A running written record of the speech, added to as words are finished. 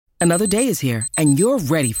Another day is here, and you're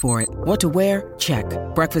ready for it. What to wear? Check.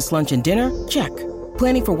 Breakfast, lunch, and dinner? Check.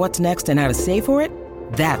 Planning for what's next and how to save for it?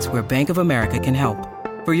 That's where Bank of America can help.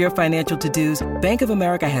 For your financial to-dos, Bank of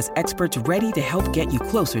America has experts ready to help get you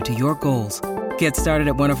closer to your goals. Get started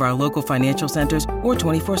at one of our local financial centers or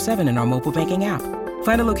 24/7 in our mobile banking app.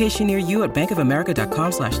 Find a location near you at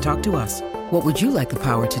bankofamerica.com/talktous. What would you like the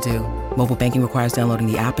power to do? Mobile banking requires downloading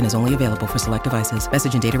the app and is only available for select devices.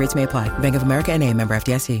 Message and data rates may apply. Bank of America N.A., member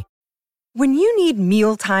FDIC. When you need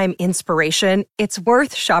mealtime inspiration, it's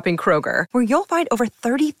worth shopping Kroger, where you'll find over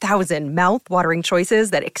 30,000 mouth-watering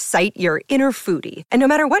choices that excite your inner foodie. And no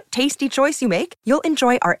matter what tasty choice you make, you'll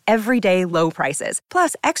enjoy our everyday low prices,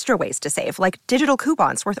 plus extra ways to save, like digital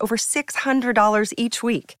coupons worth over $600 each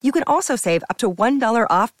week. You can also save up to $1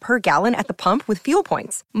 off per gallon at the pump with fuel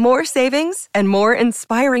points. More savings and more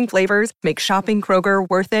inspiring flavors make shopping Kroger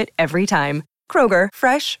worth it every time. Kroger,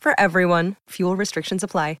 fresh for everyone. Fuel restrictions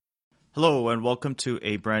apply. Hello and welcome to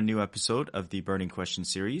a brand new episode of the Burning Question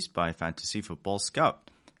series by Fantasy Football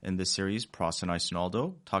Scout. In this series, Pras and I,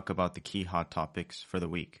 Sonaldo, talk about the key hot topics for the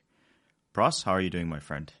week. Pras, how are you doing, my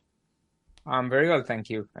friend? I'm very well, thank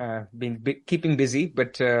you. Keeping busy,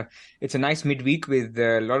 but it's a nice midweek with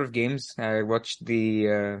a lot of games. I watched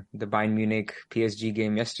the Bayern Munich PSG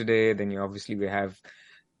game yesterday. Then we have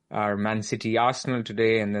our Man City Arsenal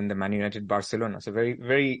today, and then the Man United Barcelona. So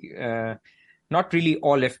very not really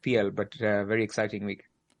all FPL, but very exciting week.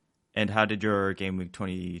 And how did your game week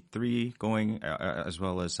 23 going, as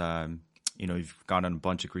well as, you've gotten a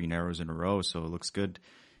bunch of green arrows in a row, so it looks good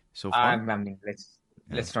so far?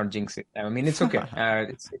 Let's not jinx it. I mean, it's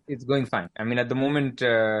okay. It's going fine. I mean, at the moment,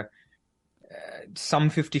 some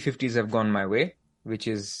 50-50s have gone my way, which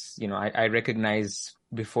is, I recognize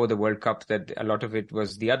before the World Cup that a lot of it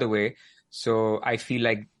was the other way. So I feel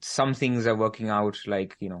like some things are working out,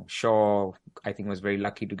 like, Shaw, I think, was very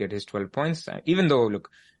lucky to get his 12 points, even though, look,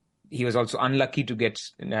 he was also unlucky to get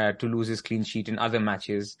to lose his clean sheet in other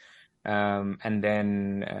matches. And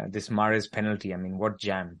then this Mahrez penalty, I mean, what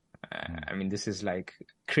jam. I mean, this is like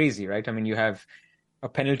crazy, right? I mean, you have a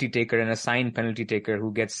penalty taker and a signed penalty taker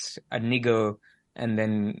who gets a niggle, and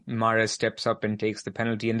then Mahrez steps up and takes the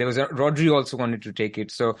penalty. And there was Rodri also wanted to take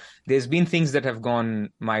it. So there's been things that have gone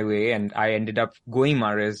my way, and I ended up going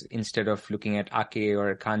Mahrez instead of looking at Ake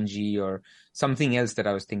or Kanji or something else that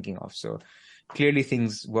I was thinking of. So clearly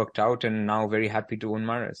things worked out, and now very happy to own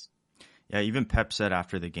Mahrez. Yeah, even Pep said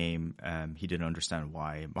after the game he didn't understand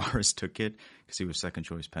why Mahrez took it, because he was second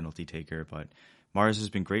choice penalty taker. But Mahrez has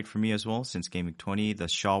been great for me as well since game week 20. The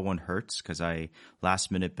Shaw one hurts because I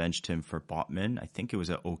last minute benched him for Botman. I think it was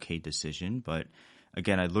an okay decision, but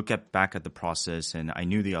again, I look back at the process and I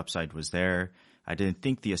knew the upside was there. I didn't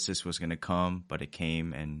think the assist was going to come, but it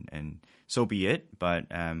came, and so be it. But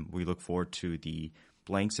we look forward to the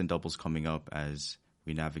blanks and doubles coming up as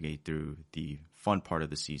we navigate through the fun part of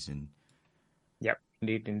the season. Yep,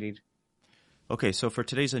 indeed. Okay, so for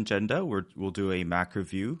today's agenda, we'll do a macro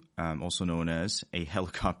view, also known as a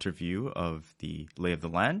helicopter view of the lay of the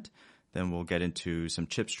land. Then we'll get into some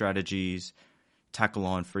chip strategies, tackle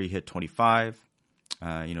on free hit 25,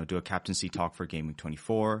 do a captaincy talk for game week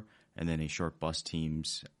 24, and then a short bus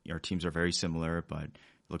teams. Our teams are very similar, but it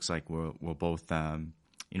looks like we'll both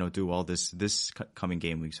do all this coming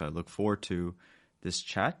game week. So I look forward to this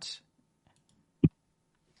chat.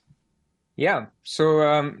 Yeah,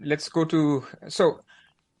 so let's go to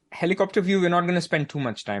helicopter view. We're not going to spend too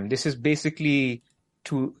much time. This is basically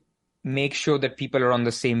to make sure that people are on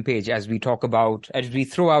the same page as we talk about, as we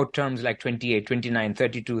throw out terms like 28, 29,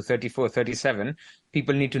 32, 34, 37.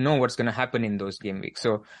 People need to know what's going to happen in those game weeks.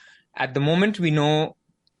 So at the moment, we know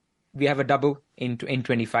we have a double in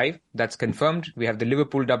 25. That's confirmed. We have the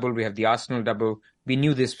Liverpool double. We have the Arsenal double. We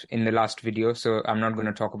knew this in the last video, so I'm not going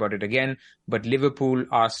to talk about it again. But Liverpool,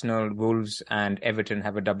 Arsenal, Wolves, and Everton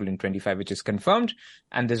have a double in 25, which is confirmed.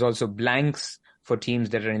 And there's also blanks for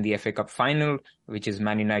teams that are in the FA Cup final, which is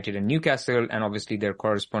Man United and Newcastle, and obviously their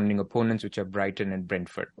corresponding opponents, which are Brighton and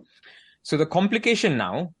Brentford. So the complication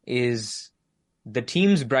now is the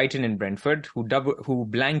teams Brighton and Brentford who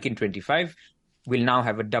blank in 25 will now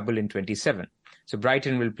have a double in 27. So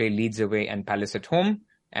Brighton will play Leeds away and Palace at home,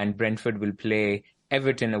 and Brentford will play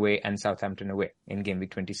Everton away and Southampton away in game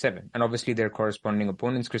week 27. And obviously their corresponding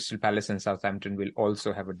opponents, Crystal Palace and Southampton, will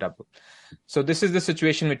also have a double. So this is the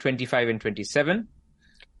situation with 25 and 27.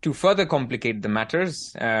 To further complicate the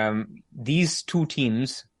matters, these two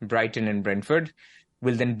teams, Brighton and Brentford,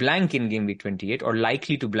 will then blank in game week 28, or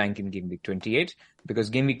likely to blank in game week 28, because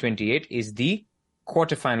game week 28 is the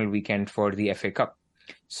quarterfinal weekend for the FA Cup.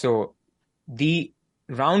 So the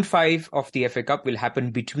round 5 of the FA Cup will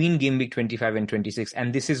happen between game week 25 and 26.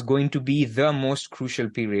 And this is going to be the most crucial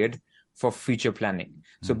period for future planning.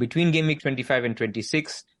 So between game week 25 and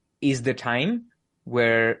 26 is the time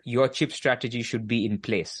where your chip strategy should be in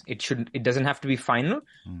place. It doesn't have to be final,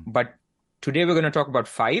 but today we're going to talk about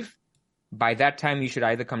 5. By that time, you should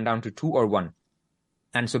either come down to 2 or 1.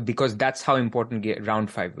 And so because that's how important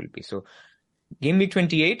round 5 will be. So game week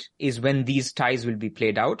 28 is when these ties will be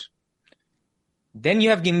played out. Then you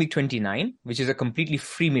have game week 29, which is a completely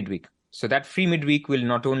free midweek. So that free midweek will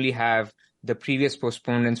not only have the previous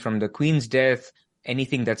postponements from the Queen's death,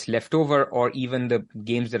 anything that's left over, or even the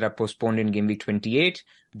games that are postponed in game week 28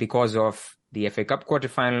 because of the FA Cup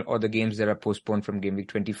quarterfinal, or the games that are postponed from game week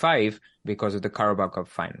 25 because of the Carabao Cup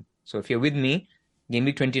final. So if you're with me, game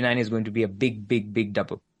week 29 is going to be a big, big, big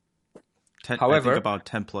double. However, I think about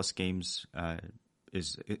 10 plus games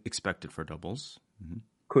is expected for doubles. Mm-hmm.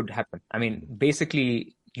 Could happen. I mean,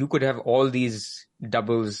 basically, you could have all these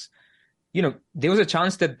doubles. You know, there was a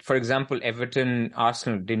chance that, for example,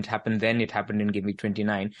 Everton-Arsenal didn't happen then. It happened in game week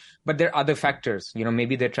 29. But there are other factors. You know,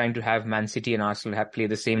 maybe they're trying to have Man City and Arsenal play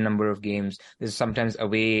the same number of games. There's sometimes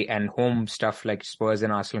away and home stuff like Spurs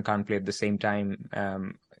and Arsenal can't play at the same time,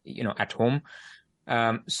 at home.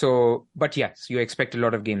 But yes, you expect a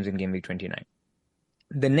lot of games in game week 29.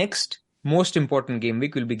 The next most important game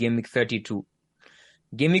week will be game week 32.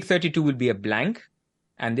 Game week 32 will be a blank,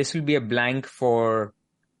 and this will be a blank for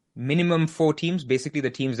minimum 4 teams, basically the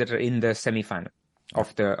teams that are in the semi-final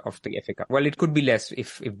of the FA Cup. Well, it could be less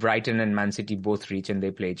if Brighton and Man City both reach and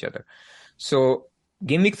they play each other. So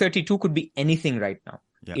game week 32 could be anything right now.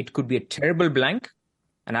 Yeah. It could be a terrible blank,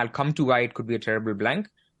 and I'll come to why it could be a terrible blank,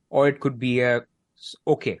 or it could be a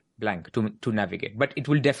okay blank to navigate. But it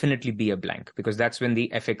will definitely be a blank because that's when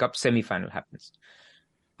the FA Cup semi-final happens.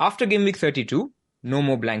 After game week 32, no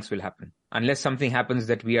more blanks will happen unless something happens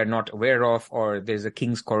that we are not aware of, or there's a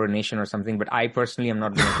king's coronation or something. But I personally am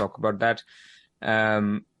not going to talk about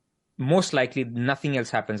that. Most likely nothing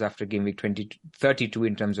else happens after game week 32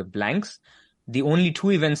 in terms of blanks. The only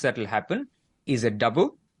 2 events that will happen is a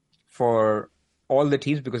double for all the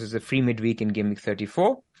teams because it's a free midweek in game week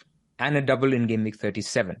 34 and a double in game week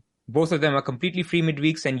 37. Both of them are completely free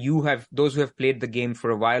midweeks, and those who have played the game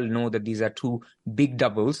for a while know that these are 2 big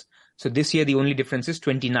doubles. So this year, the only difference is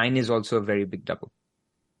 29 is also a very big double.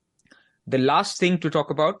 The last thing to talk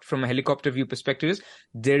about from a helicopter view perspective is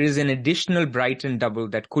there is an additional Brighton double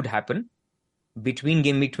that could happen between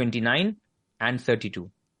game week 29 and 32,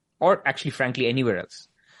 or actually, frankly, anywhere else.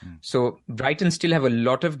 So Brighton still have a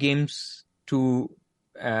lot of games to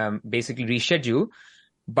basically reschedule,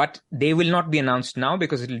 but they will not be announced now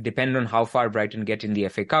because it will depend on how far Brighton get in the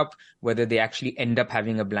FA Cup, whether they actually end up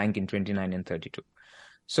having a blank in 29 and 32.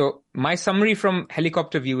 So my summary from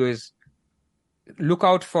helicopter view is look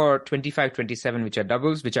out for 25, 27, which are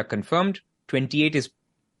doubles, which are confirmed. 28 is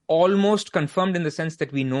almost confirmed in the sense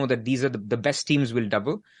that we know that these are the best teams will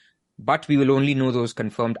double, but we will only know those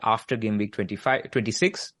confirmed after game week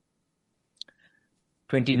 26.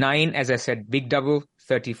 29, as I said, big double.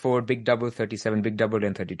 34, big double. 37, big double.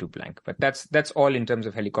 And 32 blank. But that's all in terms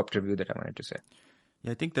of helicopter view that I wanted to say.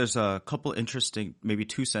 Yeah, I think there's a couple interesting, maybe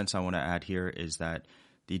 2 cents I want to add here is that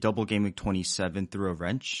the double game week 27 threw a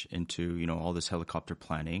wrench into, all this helicopter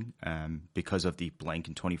planning because of the blank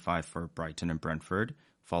in 25 for Brighton and Brentford,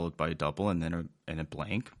 followed by a double and then a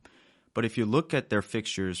blank. But if you look at their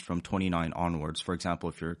fixtures from 29 onwards, for example,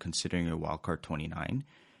 if you're considering a wildcard 29,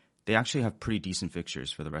 they actually have pretty decent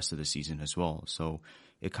fixtures for the rest of the season as well. So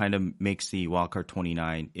it kind of makes the wildcard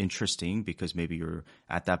 29 interesting because maybe you're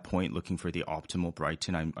at that point looking for the optimal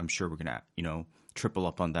Brighton. I'm sure we're going to, triple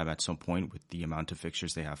up on them at some point with the amount of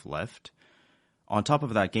fixtures they have left. On top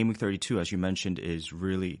of that, game week 32, as you mentioned, is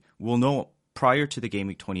really, we'll know prior to the game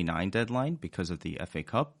week 29 deadline because of the FA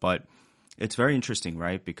Cup, but it's very interesting,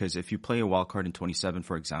 right? Because if you play a wildcard in 27,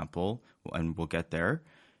 for example, and we'll get there,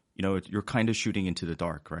 you're kind of shooting into the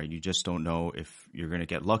dark, right? You just don't know if you're going to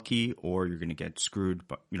get lucky or you're going to get screwed.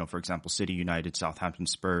 But, for example, City, United, Southampton,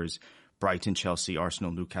 Spurs, Brighton, Chelsea,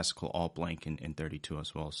 Arsenal, Newcastle, all blank in 32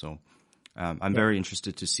 as well. So I'm very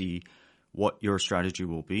interested to see what your strategy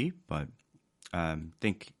will be, but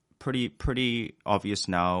think pretty obvious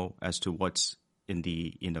now as to what's in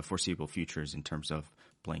the foreseeable futures in terms of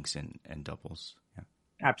blanks and doubles. Yeah.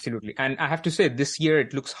 Absolutely. And I have to say this year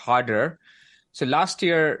it looks harder. So last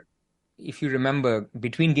year, if you remember,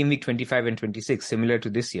 between game week 25 and 26, similar to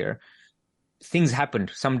this year, things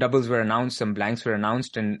happened. Some doubles were announced, some blanks were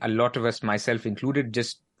announced, and a lot of us, myself included,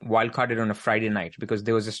 just wildcarded on a Friday night because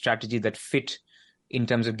there was a strategy that fit in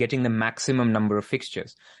terms of getting the maximum number of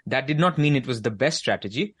fixtures. That did not mean it was the best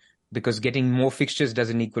strategy, because getting more fixtures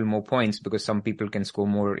doesn't equal more points, because some people can score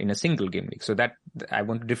more in a single game week. So that I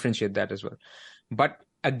want to differentiate that as well. But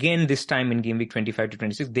again, this time in game week 25 to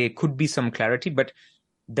 26, there could be some clarity. But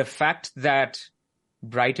the fact that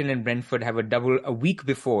Brighton and Brentford have a double a week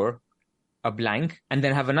before a blank and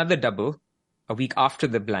then have another double a week after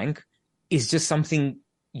the blank is just something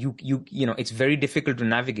you know, it's very difficult to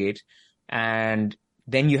navigate. And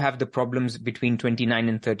then you have the problems between 29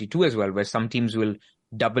 and 32 as well, where some teams will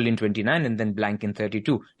double in 29 and then blank in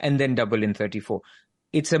 32 and then double in 34.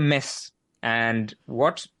 It's a mess. And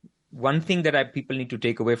one thing that people need to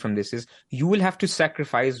take away from this is you will have to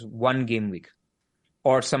sacrifice one game week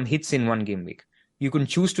or some hits in one game week. You can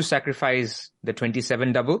choose to sacrifice the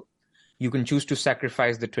 27 double. You can choose to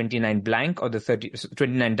sacrifice the 29 blank or the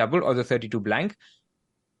 29 double or the 32 blank.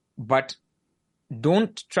 But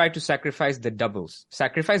don't try to sacrifice the doubles.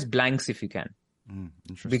 Sacrifice blanks if you can.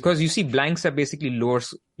 Because you see, blanks are basically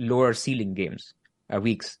lower ceiling games,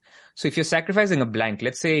 weeks. So if you're sacrificing a blank,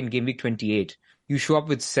 let's say in game week 28, you show up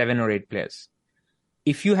with 7 or 8 players.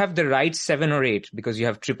 If you have the right 7 or 8, because you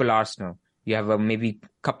have triple Arsenal, you have maybe a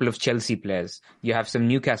couple of Chelsea players, you have some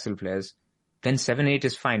Newcastle players, then 7-8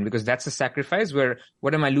 is fine, because that's a sacrifice where,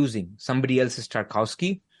 what am I losing? Somebody else's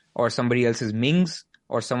Tarkowski or somebody else's Mings,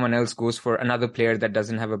 or someone else goes for another player that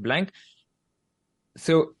doesn't have a blank.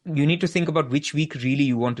 So you need to think about which week really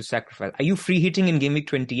you want to sacrifice. Are you free hitting in game week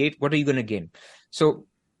 28? What are you going to gain? So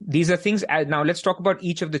these are things. Now let's talk about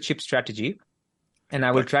each of the chip strategy. And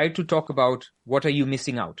I will try to talk about what are you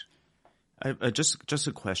missing out. Just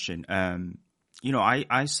a question. You know,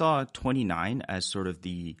 I saw 29 as sort of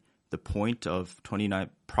the point of 29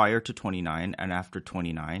 prior to 29 and after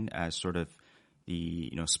 29 as sort of the,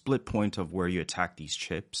 you know, split point of where you attack these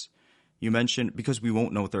chips. You mentioned, because we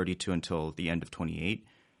won't know 32 until the end of 28,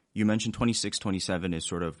 you mentioned 26, 27 is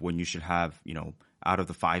sort of when you should have, you know, out of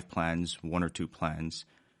the 5 plans, 1 or 2 plans.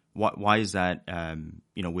 Why is that,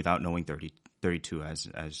 you know, without knowing 32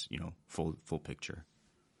 as, you know, full picture?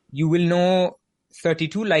 You will know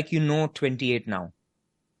 32 like you know 28 now.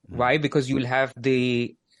 Why? Because you'll have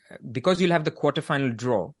the quarterfinal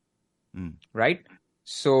draw, right?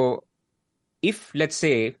 So if, let's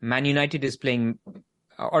say, Man United is playing,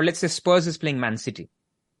 or let's say Spurs is playing Man City,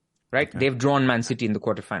 right? Okay. They've drawn Man City in the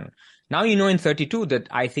quarterfinal. Now you know in 32 that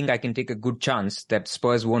I think I can take a good chance that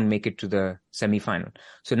Spurs won't make it to the semi-final.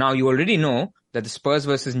 So now you already know that the Spurs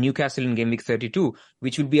versus Newcastle in game week 32,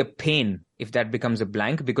 which will be a pain if that becomes a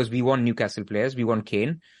blank, because we want Newcastle players, we want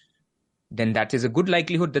Kane, then that is a good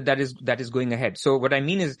likelihood that is going ahead. So what I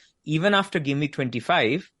mean is, even after game week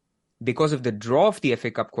 25, because of the draw of the FA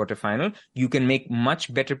Cup quarterfinal, you can make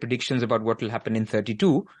much better predictions about what will happen in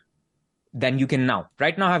 32 than you can now.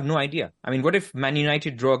 Right now, I have no idea. I mean, what if Man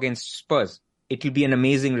United draw against Spurs? It will be an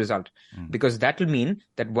amazing result, because that will mean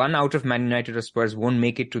that one out of Man United or Spurs won't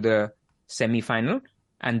make it to the semi-final,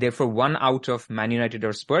 and therefore one out of Man United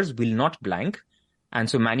or Spurs will not blank. And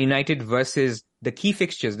so Man United versus the key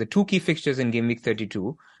fixtures, the 2 key fixtures in game week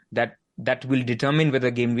 32, that will determine whether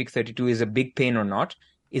game week 32 is a big pain or not,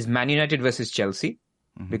 is Man United versus Chelsea,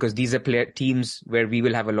 because these are teams where we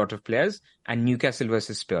will have a lot of players, and Newcastle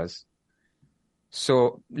versus Spurs.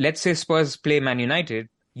 So let's say Spurs play Man United,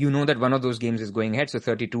 you know that one of those games is going ahead, so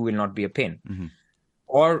 32 will not be a pain.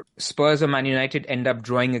 Or Spurs or Man United end up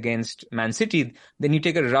drawing against Man City, then you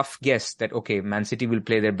take a rough guess that, okay, Man City will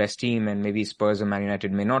play their best team and maybe Spurs or Man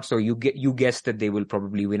United may not. So you guess that they will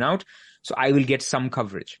probably win out. So I will get some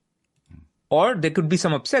coverage. Or there could be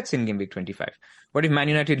some upsets in game week 25. What if Man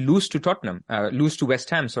United lose to West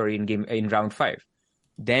Ham, in round 5?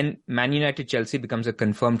 Then Man United Chelsea becomes a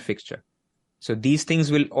confirmed fixture. So these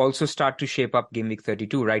things will also start to shape up game week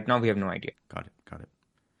 32. Right now, we have no idea. Got it.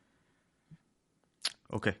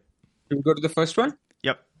 Okay. Should we go to the first one?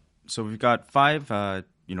 Yep. So we've got 5,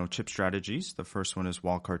 chip strategies. The first one is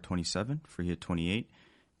wildcard 27, free hit 28,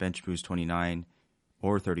 bench boost 29,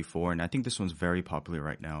 or 34. And I think this one's very popular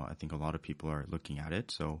right now. I think a lot of people are looking at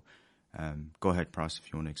it. So go ahead, Pras,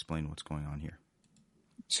 if you want to explain what's going on here.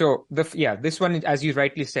 So this one, as you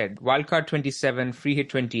rightly said, wildcard 27, free hit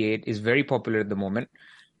 28 is very popular at the moment.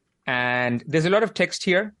 And there's a lot of text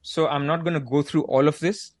here, so I'm not going to go through all of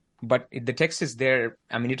this, but the text is there.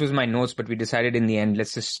 I mean, it was my notes, but we decided in the end,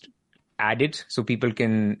 let's just add it so people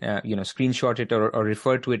can, screenshot it or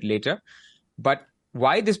refer to it later. But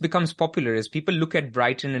why this becomes popular is people look at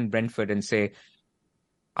Brighton and Brentford and say,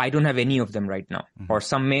 I don't have any of them right now, or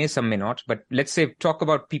some may not. But let's say, talk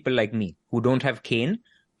about people like me who don't have Kane,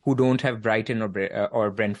 who don't have Brighton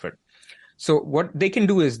or Brentford. So what they can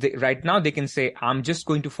do is right now they can say, I'm just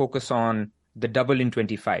going to focus on the double in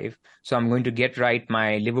 25. So I'm going to get right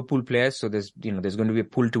my Liverpool players. So there's going to be a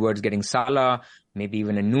pull towards getting Salah, maybe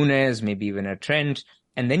even a Nunes, maybe even a Trent.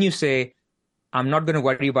 And then you say, I'm not going to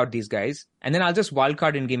worry about these guys. And then I'll just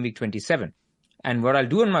wildcard in game week 27. And what I'll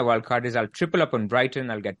do on my wildcard is I'll triple up on Brighton.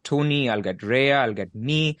 I'll get Tony, I'll get Raya, I'll get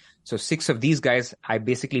me. So 6 of these guys, I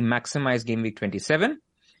basically maximize game week 27.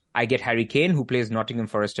 I get Harry Kane, who plays Nottingham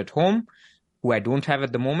Forest at home, who I don't have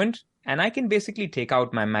at the moment. And I can basically take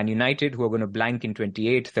out my Man United, who are going to blank in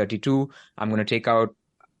 28, 32. I'm going to take out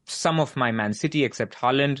some of my Man City, except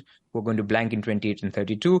Haaland, who are going to blank in 28 and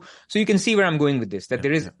 32. So you can see where I'm going with this, that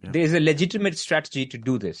there is a legitimate strategy to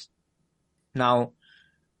do this. Now,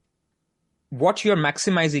 what you're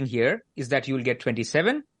maximizing here is that you will get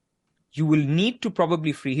 27. You will need to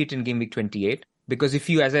probably free hit in game week 28, because if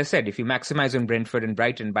you, as I said, if you maximize on Brentford and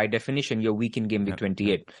Brighton, by definition, you're weak in game week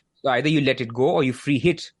 28. So either you let it go or you free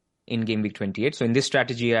hit in game week 28. So in this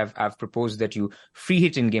strategy, I've proposed that you free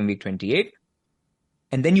hit in game week 28,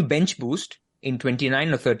 and then you bench boost in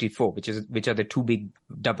 29 or 34, which are the two big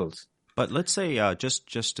doubles. But let's say,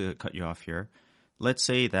 just to cut you off here, let's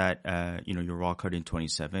say that you're raw cut in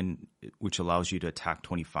 27, which allows you to attack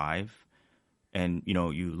 25, and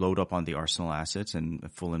you load up on the Arsenal assets, and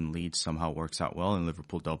Fulham Leeds somehow works out well, and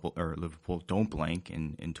Liverpool don't blank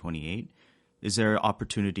in 28. Is there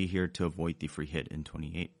opportunity here to avoid the free hit in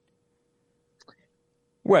 28?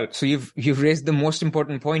 Well, so you've raised the most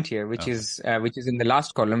important point here, which is in the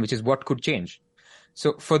last column, which is what could change.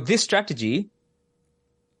 So for this strategy,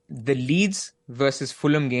 the Leeds versus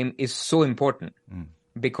Fulham game is so important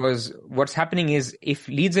because what's happening is if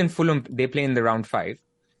Leeds and Fulham, they play in the round 5,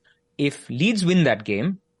 if Leeds win that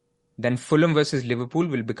game, then Fulham versus Liverpool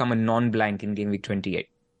will become a non-blank in game week 28.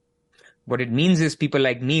 What it means is people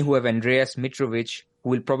like me who have Andreas Mitrovic, who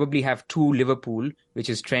will probably have 2 Liverpool, which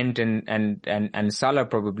is Trent and Salah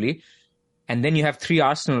probably, and then you have 3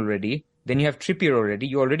 Arsenal already, then you have Trippier already,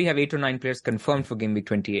 you already have 8 or 9 players confirmed for game week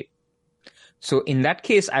 28. So in that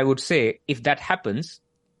case, I would say if that happens,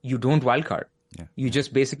 you don't wildcard. Yeah. You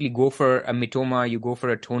just basically go for a Mitoma, you go for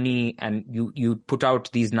a Tony, and you put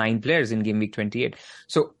out these 9 players in game week 28.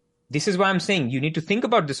 So this is why I'm saying you need to think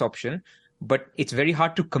about this option, but it's very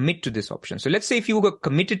hard to commit to this option. So let's say if you were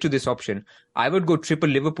committed to this option, I would go triple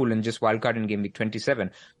Liverpool and just wildcard in game week 27.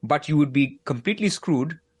 But you would be completely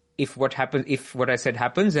screwed if what I said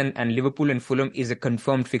happens and Liverpool and Fulham is a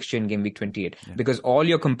confirmed fixture in game week 28. Yeah. Because all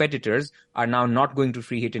your competitors are now not going to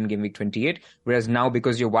free hit in game week 28. Whereas now,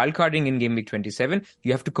 because you're wildcarding in game week 27,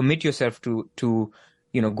 you have to commit yourself to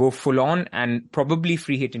go full on and probably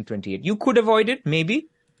free hit in 28. You could avoid it, maybe,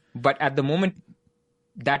 but at the moment,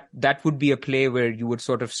 that would be a play where you would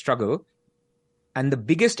sort of struggle. And the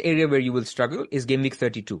biggest area where you will struggle is game week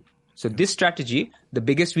 32. So this strategy, the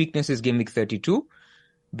biggest weakness is game week 32,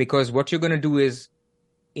 because what you're going to do is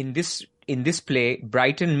in this play,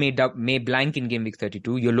 Brighton may blank in game week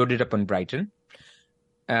 32. You're loaded up on Brighton.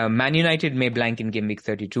 Man United may blank in game week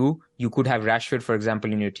 32. You could have Rashford, for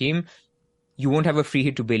example, in your team. You won't have a free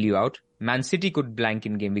hit to bail you out. Man City could blank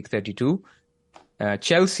in game week 32.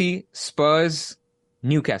 Chelsea, Spurs,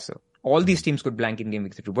 Newcastle. All these teams could blank in game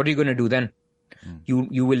week 32. What are you going to do then?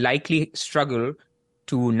 You will likely struggle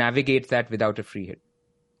to navigate that without a free hit.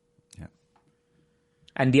 Yeah.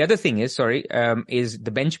 And the other thing is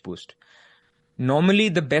the bench boost. Normally,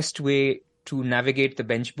 the best way to navigate the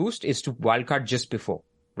bench boost is to wildcard just before,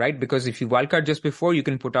 right? Because if you wildcard just before, you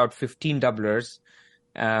can put out 15 doublers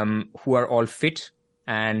who are all fit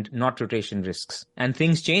and not rotation risks. And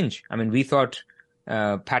things change. I mean, we thought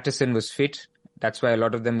Patterson was fit. That's why a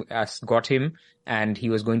lot of them got him, and he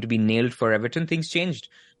was going to be nailed for Everton. Things changed.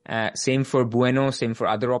 Same for Bueno, same for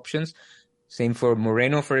other options. Same for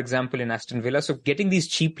Moreno, for example, in Aston Villa. So getting these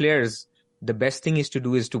cheap players, the best thing is to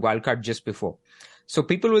wildcard just before. So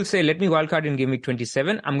people will say, let me wildcard in game week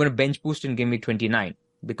 27. I'm going to bench boost in game week 29,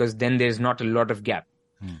 because then there's not a lot of gap.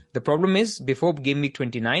 The problem is, before game week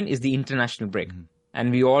 29 is the international break. And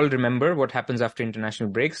we all remember what happens after international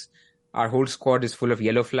breaks. Our whole squad is full of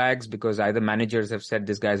yellow flags because either managers have said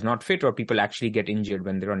this guy is not fit or people actually get injured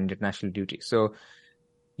when they're on international duty. So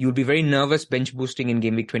you'll be very nervous bench boosting in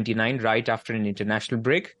game week 29 right after an international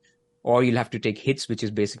break, or you'll have to take hits, which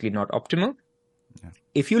is basically not optimal. Yeah.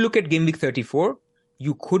 If you look at game week 34,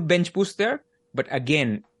 you could bench boost there. But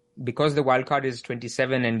again, because the wildcard is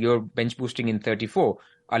 27 and you're bench boosting in 34,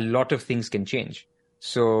 a lot of things can change.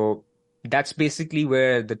 So that's basically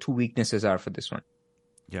where the two weaknesses are for this one.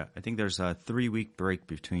 Yeah, I think there's a 3-week break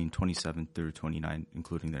between 27 through 29,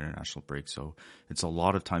 including the international break. So it's a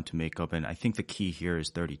lot of time to make up. And I think the key here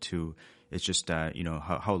is 32. It's just,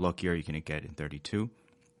 how lucky are you going to get in 32?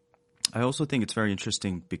 I also think it's very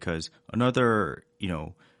interesting because another,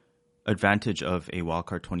 advantage of a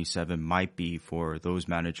wildcard 27 might be for those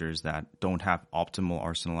managers that don't have optimal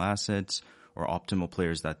Arsenal assets or optimal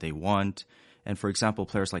players that they want. And for example,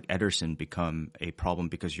 players like Ederson become a problem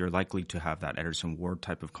because you're likely to have that Ederson Ward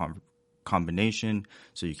type of combination,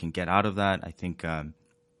 so you can get out of that. I think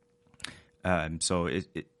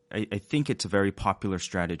I think it's a very popular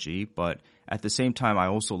strategy, but at the same time, I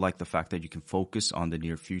also like the fact that you can focus on the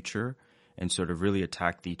near future and sort of really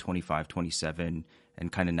attack the 25, 27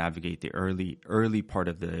 and kind of navigate the early part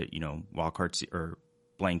of the, wildcard or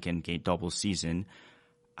blank and gate double season.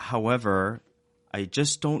 However, I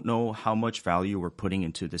just don't know how much value we're putting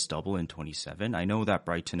into this double in 27. I know that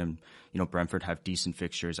Brighton and, Brentford have decent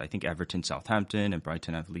fixtures. I think Everton, Southampton, and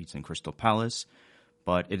Brighton have Leeds and Crystal Palace.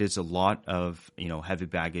 But it is a lot of, heavy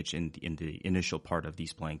baggage in the initial part of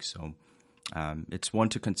these blanks. So it's one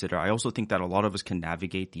to consider. I also think that a lot of us can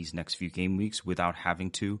navigate these next few game weeks without having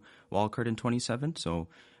to wildcard in 27. So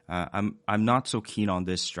I'm not so keen on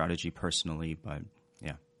this strategy personally, but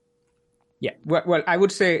yeah. Yeah. Well, I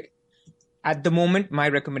would say at the moment, my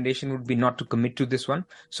recommendation would be not to commit to this one.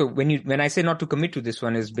 So when I say not to commit to this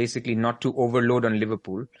one is basically not to overload on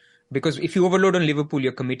Liverpool. Because if you overload on Liverpool,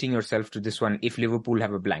 you're committing yourself to this one if Liverpool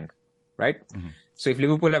have a blank, right? Mm-hmm. So if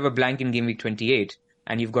Liverpool have a blank in game week 28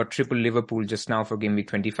 and you've got triple Liverpool just now for game week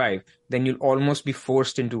 25, then you'll almost be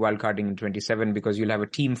forced into wildcarding in 27 because you'll have a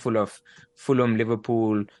team full of Fulham,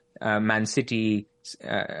 Liverpool, Man City,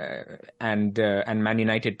 and Man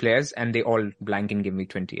United players, and they all blank in game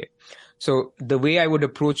week 28. So the way I would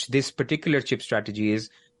approach this particular chip strategy is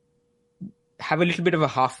have a little bit of a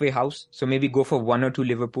halfway house. So maybe go for 1 or 2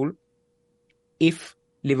 Liverpool. If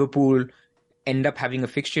Liverpool end up having a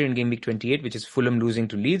fixture in game week 28, which is Fulham losing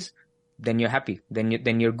to Leeds, then you're happy.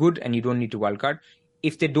 Then you're good and you don't need to wildcard.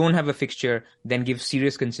 If they don't have a fixture, then give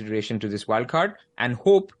serious consideration to this wildcard and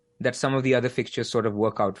hope that some of the other fixtures sort of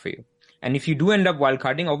work out for you. And if you do end up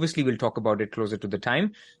wildcarding, obviously we'll talk about it closer to the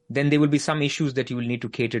time, then there will be some issues that you will need to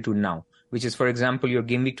cater to now, which is, for example, your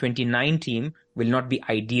game week 29 team will not be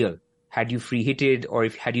ideal had you free hitted or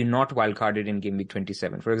had you not wildcarded in game week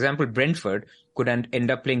 27. For example, Brentford could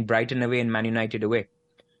end up playing Brighton away and Man United away.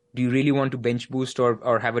 Do you really want to bench boost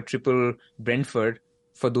or have a triple Brentford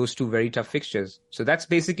for those two very tough fixtures? So that's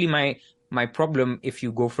basically my problem if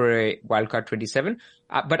you go for a wildcard 27.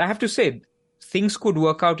 But I have to say, things could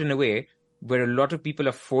work out in a way where a lot of people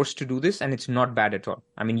are forced to do this and it's not bad at all.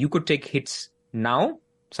 I mean, you could take hits now.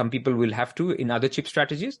 Some people will have to in other chip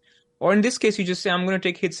strategies. Or in this case, you just say, I'm going to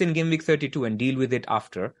take hits in game week 32 and deal with it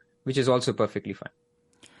after, which is also perfectly fine.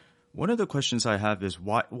 One of the questions I have is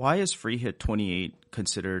why is free hit 28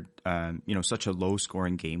 considered, such a low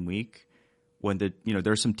scoring game week when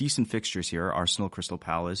there are some decent fixtures here: Arsenal, Crystal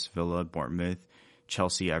Palace, Villa, Bournemouth,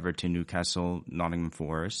 Chelsea, Everton, Newcastle, Nottingham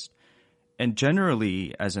Forest. And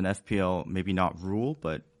generally, as an FPL, maybe not rule,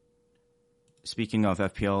 but speaking of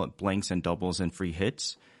FPL blanks and doubles and free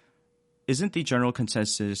hits, isn't the general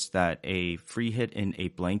consensus that a free hit in a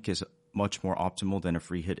blank is much more optimal than a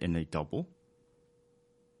free hit in a double?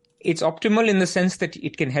 It's optimal in the sense that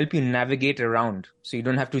it can help you navigate around. So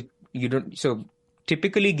so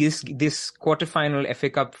typically this quarterfinal FA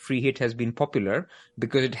Cup free hit has been popular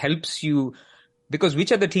because it helps you. Because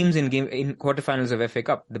which are the teams in quarterfinals of FA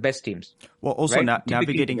Cup? The best teams. Well, also right?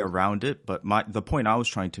 Navigating around it. But the point I was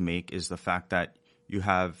trying to make is the fact that you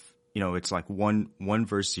have, it's like one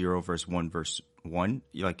versus 0 versus 1 versus 1.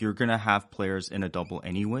 Like you're going to have players in a double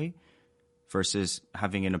anyway versus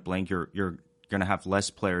having in a blank, you're going to have less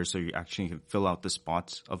players. So you actually can fill out the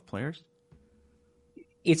spots of players.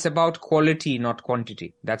 It's about quality, not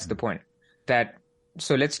quantity. That's the point.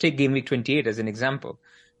 So let's take game week 28 as an example.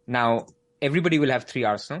 Now, everybody will have 3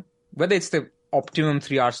 Arsenal. Whether it's the optimum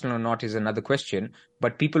 3 Arsenal or not is another question,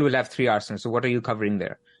 but people will have 3 Arsenal. So what are you covering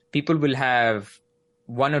there? People will have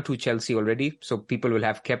 1 or 2 Chelsea already. So people will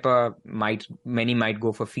have Kepa, many might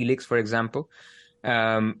go for Felix, for example.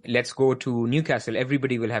 Let's go to Newcastle.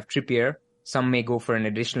 Everybody will have Trippier. Some may go for an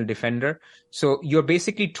additional defender. So you're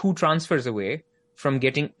basically 2 transfers away from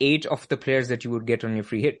getting 8 of the players that you would get on your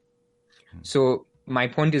free hit. So my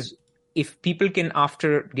point is, if people can,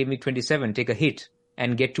 after game week 27, take a hit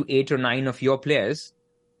and get to 8 or 9 of your players,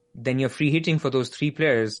 then you're free hitting for those 3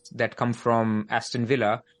 players that come from Aston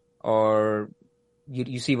Villa or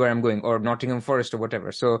you see where I'm going, or Nottingham Forest or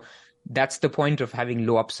whatever. So that's the point of having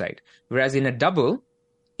low upside. Whereas in a double,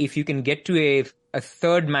 if you can get to a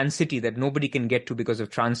third Man City that nobody can get to because of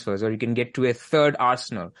transfers, or you can get to a third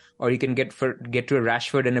Arsenal, or you can get to a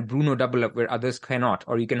Rashford and a Bruno double up where others cannot,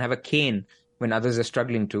 or you can have a Kane when others are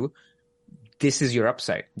struggling to, this is your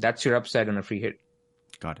upside. That's your upside on a free hit.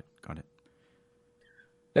 Got it.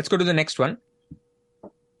 Let's go to the next one.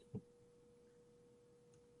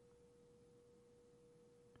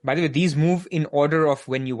 By the way, these move in order of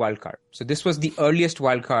when you wildcard. So this was the earliest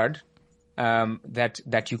wildcard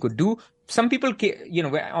that you could do. Some people,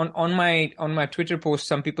 on my Twitter post,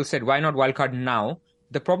 some people said, why not wildcard now?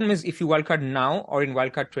 The problem is if you wildcard now or in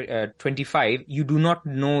wildcard 25, you do not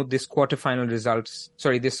know this quarterfinal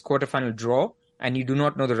draw, and you do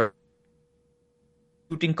not know the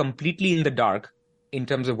shooting completely in the dark in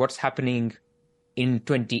terms of what's happening in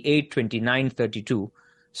 28, 29, 32.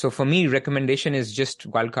 So for me, recommendation is just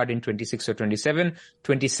wildcard in 26 or 27.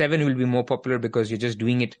 27 will be more popular because you're just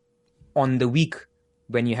doing it on the week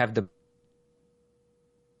when you have to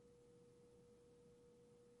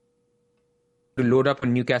load up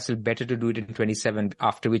on Newcastle. Better to do it in 27,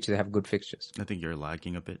 after which they have good fixtures. I think you're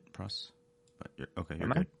lagging a bit, Pras. But you're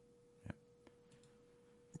good.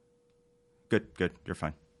 Yeah. Good. You're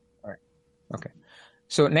fine. All right. Okay.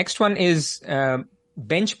 So next one is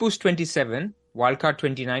bench boost 27. Wildcard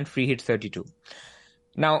 29, free hit 32.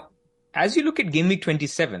 Now, as you look at Game Week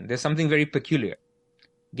 27, there's something very peculiar.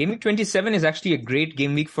 Game Week 27 is actually a great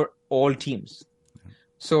game week for all teams.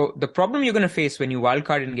 So the problem you're going to face when you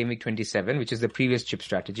wildcard in Game Week 27, which is the previous chip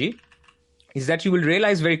strategy, is that you will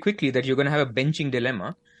realize very quickly that you're going to have a benching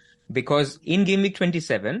dilemma, because in Game Week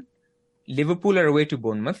 27, Liverpool are away to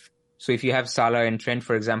Bournemouth. So if you have Salah and Trent,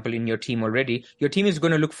 for example, in your team already, your team is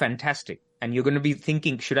going to look fantastic. And you're going to be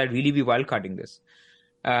thinking, should I really be wildcarding this?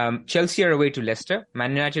 Chelsea are away to Leicester.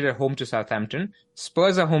 Man United are home to Southampton.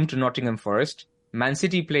 Spurs are home to Nottingham Forest. Man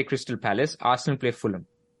City play Crystal Palace. Arsenal play Fulham.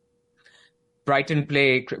 Brighton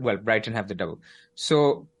have the double.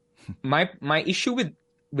 So my issue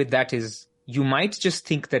with that is you might just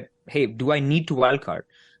think that, hey, do I need to wildcard?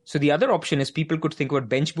 So the other option is people could think about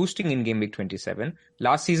bench boosting in Game Week 27.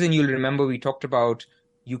 Last season, you'll remember we talked about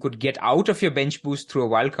you could get out of your bench boost through a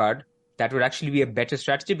wildcard. That would actually be a better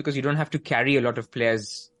strategy because you don't have to carry a lot of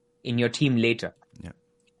players in your team later. Yeah.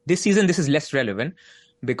 This season, this is less relevant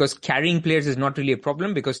because carrying players is not really a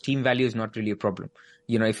problem because team value is not really a problem.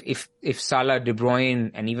 If Salah, De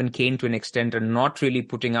Bruyne, and even Kane to an extent are not really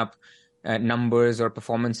putting up numbers or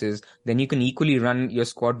performances, then you can equally run your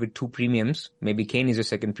squad with two premiums. Maybe Kane is your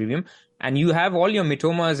second premium. And you have all your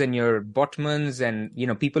Mitomas and your Botmans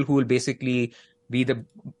and, people who will basically be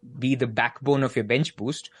the backbone of your bench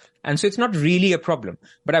boost. And so it's not really a problem.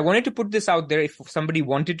 But I wanted to put this out there if somebody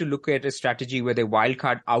wanted to look at a strategy where they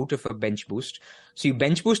wildcard out of a bench boost. So you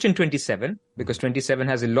bench boost in 27 because 27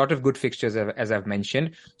 has a lot of good fixtures, as I've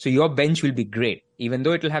mentioned. So your bench will be great. Even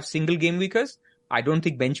though it will have single game weekers, I don't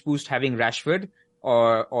think bench boost having Rashford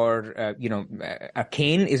or a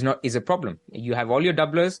Kane is a problem. You have all your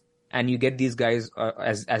doublers and you get these guys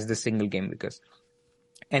as the single game weekers.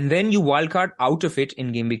 And then you wildcard out of it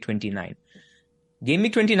in Game Week 29. Game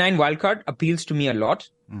Week 29 wildcard appeals to me a lot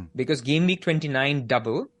because Game Week 29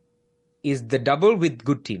 double is the double with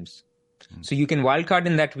good teams. So you can wildcard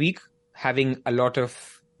in that week having a lot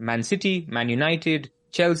of Man City, Man United,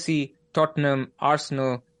 Chelsea, Tottenham,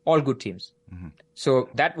 Arsenal, all good teams. So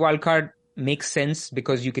that wildcard makes sense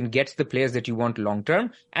because you can get the players that you want long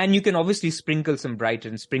term, and you can obviously sprinkle some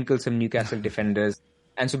Brighton, sprinkle some Newcastle defenders.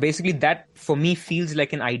 And so basically that for me feels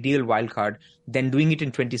like an ideal wildcard than doing it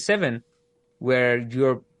in 27 where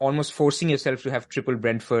you're almost forcing yourself to have triple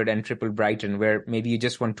Brentford and triple Brighton, where maybe you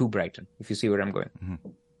just want two Brighton, if you see where I'm going.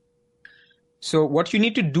 So what you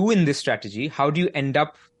need to do in this strategy, how do you end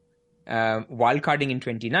up wildcarding in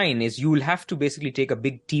 29 is you will have to basically take a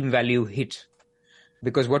big team value hit.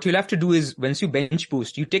 Because what you'll have to do is once you bench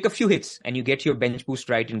boost, you take a few hits and you get your bench boost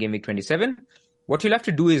right in Game Week 27. What you'll have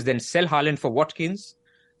to do is then sell Haaland for Watkins,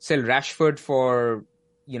 sell Rashford for,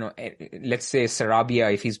 let's say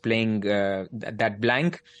Sarabia if he's playing that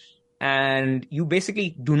blank. And you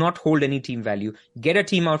basically do not hold any team value. Get a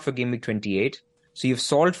team out for Game Week 28. So you've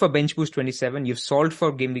solved for bench boost 27. You've solved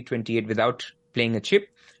for Game Week 28 without playing a chip.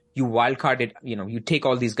 You wildcard it, you take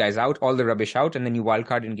all these guys out, all the rubbish out, and then you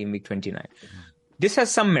wildcard in Game Week 29. This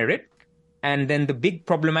has some merit. And then the big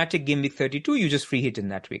problematic Game Week 32, you just free hit in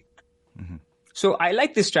that week. So I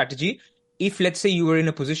like this strategy. If, let's say, you were in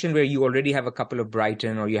a position where you already have a couple of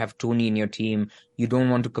Brighton or you have Tony in your team, you don't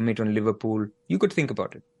want to commit on Liverpool, you could think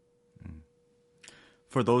about it.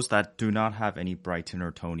 For those that do not have any Brighton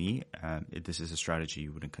or Tony, this is a strategy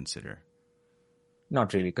you wouldn't consider.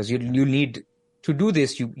 Not really, because you need to do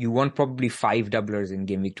this. You want probably 5 doublers in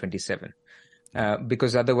Game Week 27,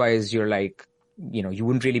 because otherwise you're like, you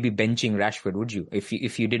wouldn't really be benching Rashford, would you? If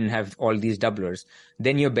you didn't have all these doublers,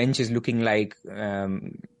 then your bench is looking like,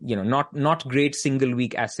 not great single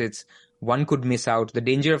week assets one could miss out. The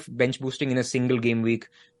danger of bench boosting in a single game week,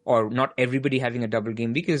 or not everybody having a double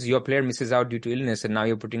game week, is your player misses out due to illness, and now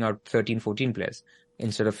you're putting out 13, 14 players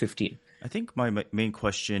instead of 15. I think my main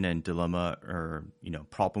question and dilemma, or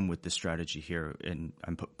problem with this strategy here, and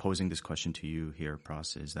I'm posing this question to you here,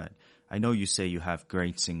 Pras, is that I know you say you have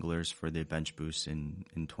great singlers for the bench boost in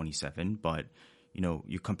 27, but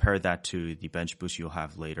you compare that to the bench boost you'll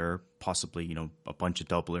have later, possibly a bunch of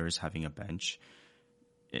doublers having a bench.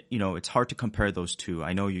 It's hard to compare those two.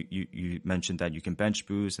 I know you mentioned that you can bench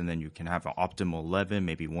boost and then you can have an optimal 11,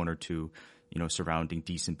 maybe one or two surrounding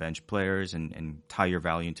decent bench players and tie your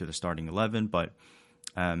value into the starting 11. But,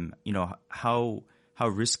 how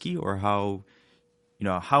risky, or how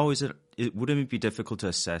is it, wouldn't it be difficult to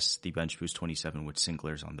assess the bench boost 27 with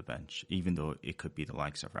singlers on the bench, even though it could be the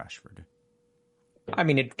likes of Rashford? I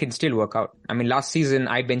mean, it can still work out. I mean, last season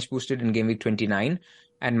I bench boosted in game week 29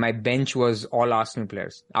 and my bench was all Arsenal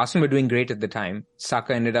players. Arsenal were doing great at the time.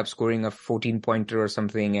 Saka ended up scoring a 14-pointer or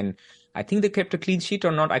something, and I think they kept a clean sheet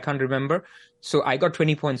or not. I can't remember. So I got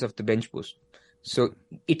 20 points off the bench boost. So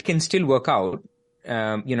it can still work out.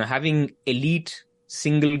 Having elite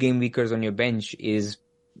single game weekers on your bench is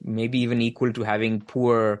maybe even equal to having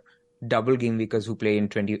poor double game weekers who play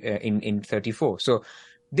in 34. So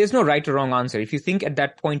there's no right or wrong answer. If you think at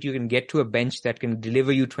that point you can get to a bench that can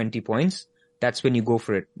deliver you 20 points, that's when you go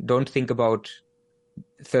for it. Don't think about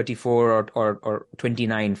 34 or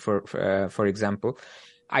 29 for example.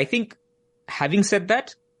 I think, having said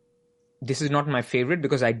that, this is not my favorite,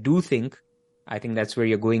 because I think that's where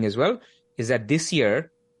you're going as well, is that this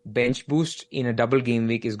year bench boost in a double game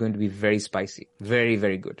week is going to be very spicy. Very,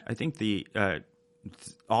 very good. I think the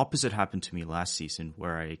opposite happened to me last season,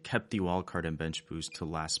 where I kept the wildcard and bench boost till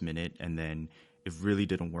last minute, and then it really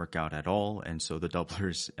didn't work out at all. And so the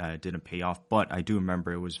doublers didn't pay off. But I do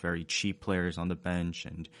remember it was very cheap players on the bench,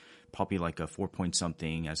 and probably like a 4-point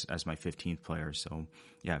something as my 15th player. So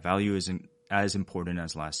yeah, value isn't as important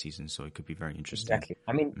as last season. So it could be very interesting. Exactly.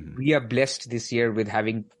 I mean, we are blessed this year with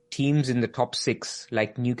having teams in the top 6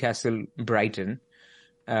 like Newcastle, Brighton,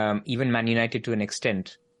 even Man United to an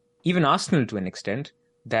extent, even Arsenal to an extent,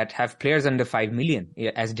 that have players under 5 million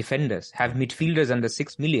as defenders, have midfielders under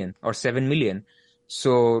 6 million or 7 million.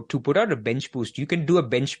 So to put out a bench boost, you can do a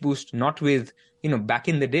bench boost not with, back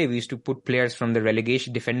in the day, we used to put players from the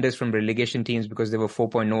relegation, defenders from relegation teams because they were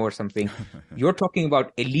 4.0 or something. You're talking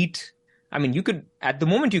about elite. I mean, at the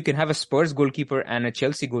moment, you can have a Spurs goalkeeper and a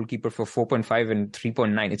Chelsea goalkeeper for 4.5 and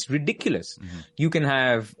 3.9. It's ridiculous. Mm-hmm. You can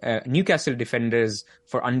have Newcastle defenders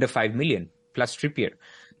for under 5 million plus Trippier.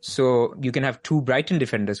 So you can have 2 Brighton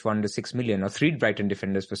defenders for under 6 million or 3 Brighton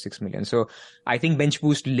defenders for 6 million. So I think bench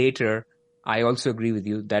boost later, I also agree with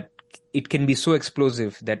you that it can be so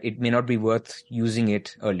explosive that it may not be worth using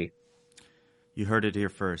it early. You heard it here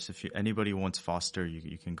first. If anybody wants Foster,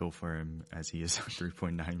 you can go for him, as he is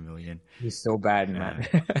 3.9 million. He's so bad, man.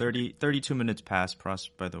 32 minutes past, Pras,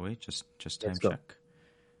 by the way. Just time check.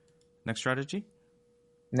 Next strategy?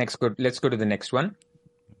 Let's go to the next one.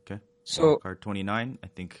 Okay. So card 29, I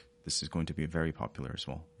think this is going to be very popular as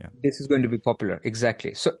well. Yeah. This is going to be popular,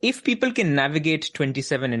 exactly. So if people can navigate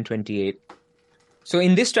 27 and 28, so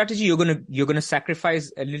in this strategy you're going to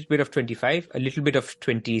sacrifice a little bit of 25, a little bit of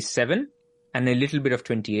 27, and a little bit of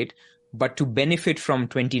 28, but to benefit from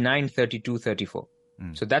 29, 32, 34.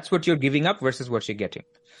 So that's what you're giving up versus what you're getting.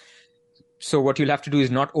 So what you'll have to do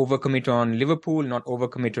is not overcommit on Liverpool, not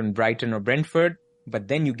overcommit on Brighton or Brentford, but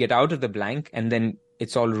then you get out of the blank and then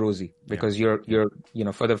it's all rosy because you're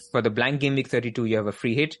for the blank game week 32, you have a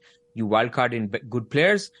free hit, you wildcard in good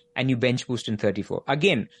players, and you bench boost in 34.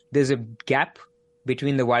 Again, there's a gap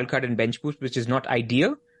between the wildcard and bench boost, which is not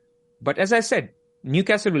ideal. But as I said,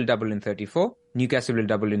 Newcastle will double in 34. Newcastle will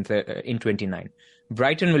double in 29.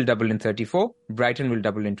 Brighton will double in 34. Brighton will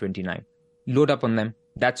double in 29. Load up on them.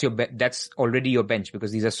 That's that's already your bench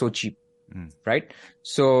because these are so cheap, right?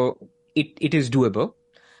 So it is doable.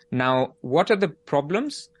 Now, what are the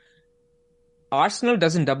problems? Arsenal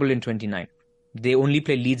doesn't double in 29. They only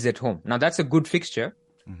play Leeds at home. Now, that's a good fixture,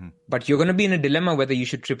 but you're going to be in a dilemma whether you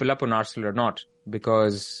should triple up on Arsenal or not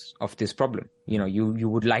because of this problem. You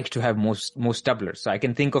would like to have most doublers. So I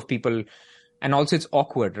can think of people, and also it's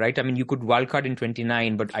awkward, right? I mean, you could wildcard in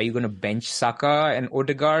 29, but are you going to bench Saka and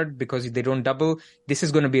Odegaard because they don't double? This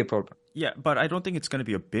is going to be a problem. Yeah, but I don't think it's going to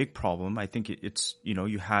be a big problem. I think it's,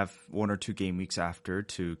 you have 1 or 2 game weeks after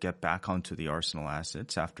to get back onto the Arsenal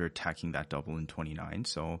assets after attacking that double in 29.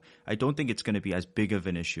 So I don't think it's going to be as big of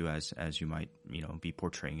an issue as you might, be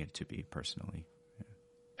portraying it to be personally.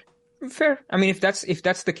 Yeah. Fair. I mean, if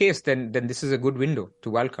that's the case, then this is a good window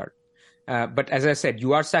to wildcard. But as I said,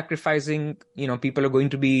 you are sacrificing, people are going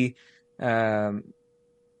to be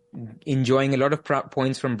enjoying a lot of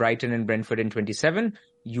points from Brighton and Brentford in 27.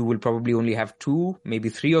 You will probably only have 2, maybe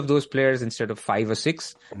 3 of those players instead of 5 or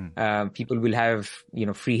 6. People will have,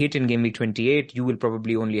 free hit in game week 28. You will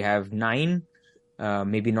probably only have 9,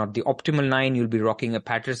 maybe not the optimal 9. You'll be rocking a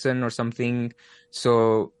Patterson or something.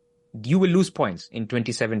 So you will lose points in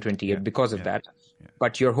 27, 28 because of that. Yeah.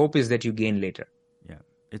 But your hope is that you gain later. Yeah,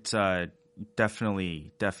 it's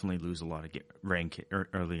definitely lose a lot of rank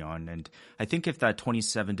early on. And I think if that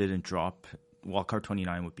 27 didn't drop, wildcard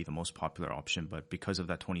 29 would be the most popular option, but because of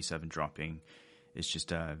that 27 dropping, it's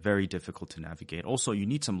just very difficult to navigate. Also, you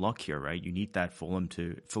need some luck here, right? You need that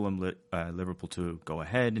Liverpool to go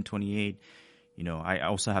ahead in 28. I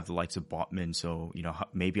also have the likes of Botman, so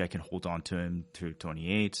maybe I can hold on to him through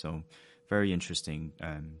 28. So very interesting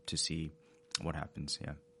to see what happens.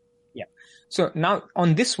 Yeah. So now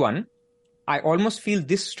on this one, I almost feel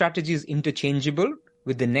this strategy is interchangeable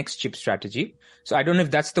with the next chip strategy. So I don't know if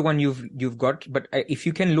that's the one you've got, but if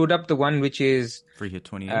you can load up the one which is free hit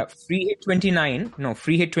 28, free hit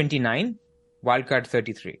 29, wildcard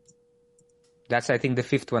 33. That's, I think, the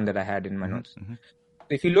 5th one that I had in my notes. Mm-hmm.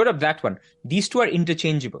 If you load up that one, these two are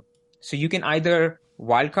interchangeable. So you can either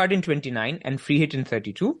wildcard in 29 and free hit in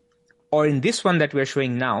 32, or in this one that we're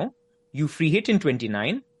showing now, you free hit in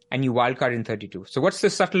 29 and you wildcard in 32. So what's the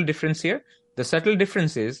subtle difference here? The subtle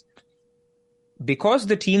difference is, because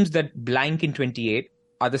the teams that blank in 28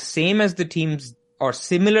 are the same as the teams or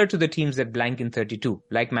similar to the teams that blank in 32,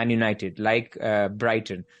 like Man United, like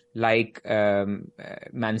Brighton, like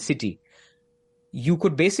Man City, you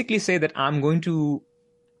could basically say that I'm going to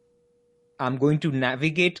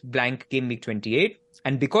navigate blank game week 28.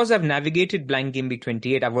 And because I've navigated blank game week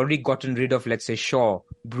 28, I've already gotten rid of, let's say, Shaw,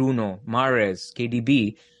 Bruno, Mahrez,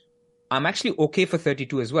 KDB. I'm actually okay for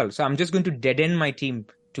 32 as well. So I'm just going to dead end my team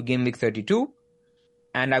to game week 32.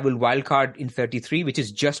 And I will wildcard in 33, which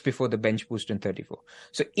is just before the bench boost in 34.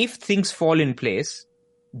 So if things fall in place,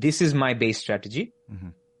 this is my base strategy,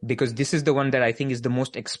 because this is the one that I think is the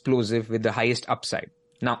most explosive with the highest upside.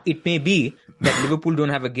 Now, it may be that Liverpool don't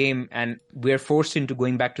have a game and we're forced into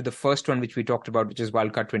going back to the first one, which we talked about, which is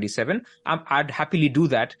wildcard 27. I'd happily do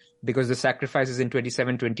that because the sacrifices in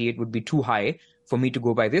 27, 28 would be too high for me to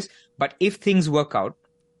go by this. But if things work out,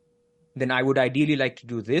 then I would ideally like to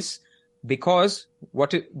do this. Because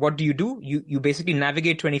what do? You basically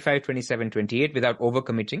navigate 25, 27, 28 without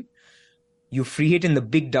overcommitting. You free hit in the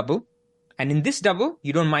big double. And in this double,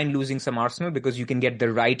 you don't mind losing some Arsenal because you can get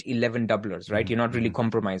the right 11 doublers, right? You're not really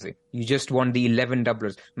compromising. You just want the 11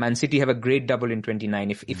 doublers. Man City have a great double in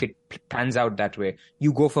 29 if it pans out that way.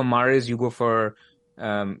 You go for Mahrez, you go for...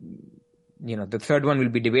 the third one will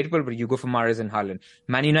be debatable, but you go for Mahrez and Haaland.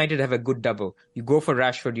 Man United have a good double. You go for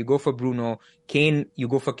Rashford, you go for Bruno. Kane, you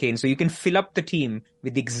go for Kane. So you can fill up the team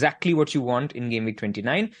with exactly what you want in game week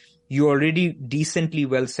 29. You're already decently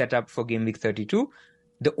well set up for game week 32.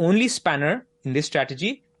 The only spanner in this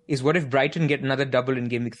strategy is what if Brighton get another double in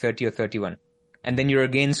game week 30 or 31? And then you're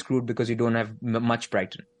again screwed because you don't have much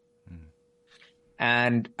Brighton.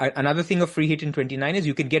 And another thing of free hit in 29 is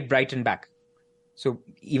you can get Brighton back. So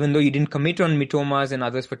even though you didn't commit on Mitomas and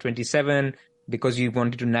others for 27 because you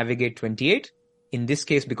wanted to navigate 28, in this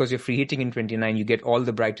case, because you're free hitting in 29, you get all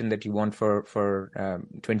the Brighton that you want for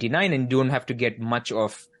 29 and don't have to get much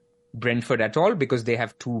of Brentford at all because they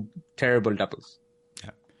have 2 terrible doubles.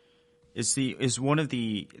 Yeah. Is one of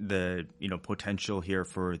the potential here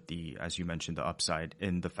for the, as you mentioned, the upside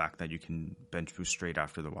in the fact that you can bench boost straight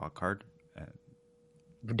after the wild card?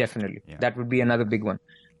 Definitely. Yeah. That would be another big one.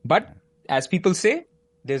 But as people say,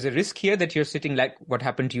 there's a risk here that you're sitting like what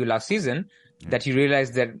happened to you last season, that you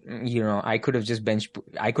realize that, I could have just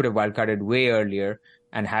I could have wildcarded way earlier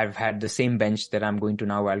and have had the same bench that I'm going to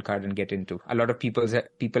now wildcard and get into. A lot of people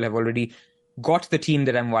have already got the team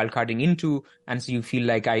that I'm wildcarding into, and so you feel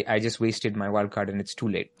like I just wasted my wildcard and it's too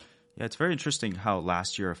late. Yeah, it's very interesting how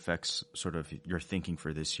last year affects sort of your thinking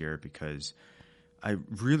for this year, because I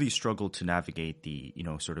really struggled to navigate the,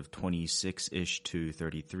 sort of 26-ish to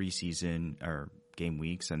 33 season or game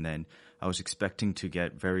weeks. And then I was expecting to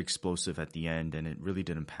get very explosive at the end, and it really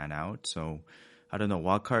didn't pan out. So I don't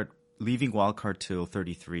know, leaving wildcard till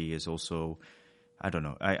 33 is also, I don't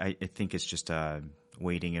know. I think it's just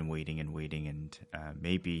waiting and waiting and waiting. And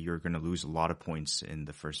maybe you're going to lose a lot of points in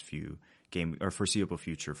the first few game or foreseeable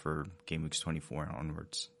future for game weeks 24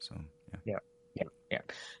 onwards. So, yeah. Yeah.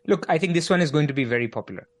 Look, I think this one is going to be very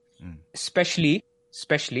popular, especially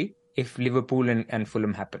if Liverpool and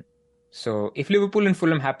Fulham happen. So if Liverpool and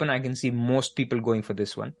Fulham happen, I can see most people going for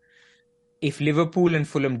this one. If Liverpool and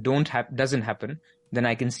Fulham doesn't happen, then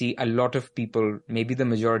I can see a lot of people, maybe the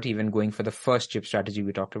majority even going for the first chip strategy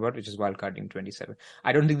we talked about, which is wildcarding 27.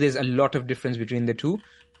 I don't think there's a lot of difference between the two,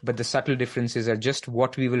 but the subtle differences are just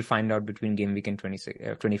what we will find out between game week and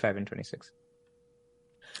 25 and 26.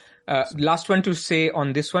 Last one to say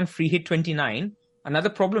on this one, free hit 29. Another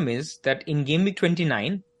problem is that in game week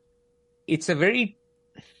 29, it's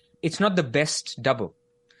not the best double.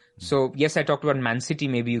 So yes, I talked about Man City.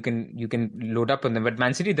 Maybe you can load up on them, but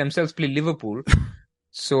Man City themselves play Liverpool.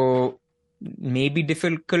 So maybe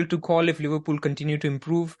difficult to call if Liverpool continue to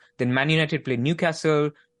improve. Then Man United play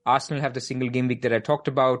Newcastle. Arsenal have the single game week that I talked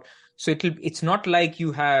about. So it's not like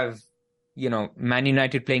you have, Man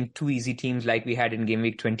United playing two easy teams like we had in game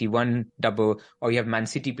week 21 double, or you have Man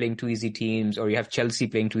City playing two easy teams, or you have Chelsea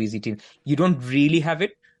playing two easy teams. You don't really have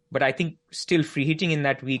it, but I think still free hitting in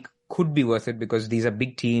that week could be worth it because these are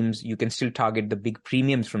big teams. You can still target the big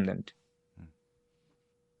premiums from them.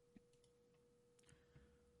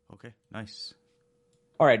 Okay, nice.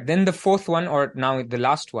 All right, then the fourth one, or now the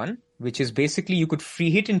last one, which is basically you could free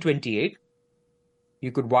hit in 28,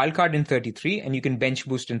 you could wildcard in 33, and you can bench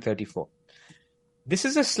boost in 34. This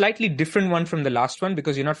is a slightly different one from the last one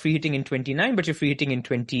because you're not free hitting in 29, but you're free hitting in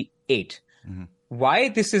 28. Mm-hmm. Why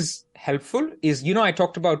this is helpful is, I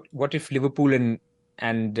talked about what if Liverpool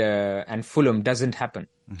and Fulham doesn't happen.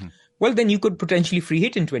 Mm-hmm. Well, then you could potentially free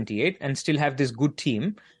hit in 28 and still have this good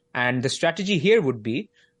team. And the strategy here would be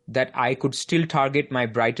that I could still target my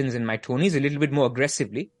Brightons and my Tonys a little bit more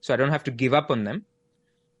aggressively, so I don't have to give up on them.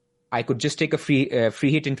 I could just take a free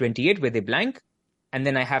hit in 28 where they blank, and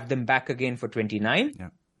then I have them back again for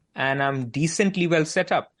 29, and I'm decently well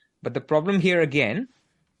set up. But the problem here again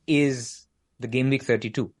is the game week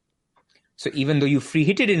 32. So even though you free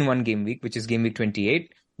hit it in one game week, which is game week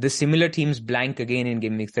 28, the similar teams blank again in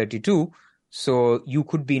game week 32. So you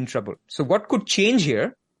could be in trouble. So what could change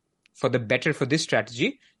here for the better for this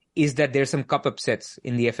strategy is that there's some cup upsets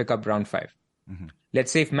in the FA Cup round 5. Mm-hmm.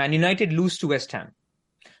 Let's say if Man United lose to West Ham,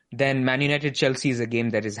 then Man United Chelsea is a game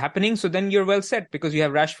that is happening. So then you're well set because you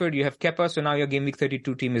have Rashford, you have Kepa. So now your game week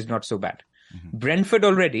 32 team is not so bad. Mm-hmm. Brentford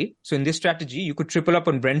already. So in this strategy, you could triple up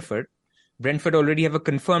on Brentford. Brentford already have a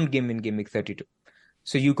confirmed game in game week 32.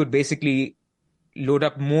 So you could basically load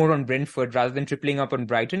up more on Brentford rather than tripling up on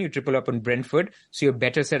Brighton. You triple up on Brentford. So you're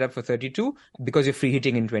better set up for 32 because you're free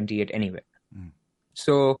hitting in 28 anyway. Mm.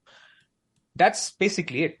 So that's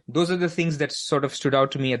basically it. Those are the things that sort of stood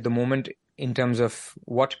out to me at the moment in terms of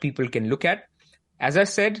what people can look at. As I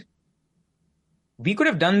said, we could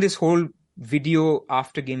have done this whole video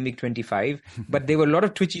after game week 25, but there were a lot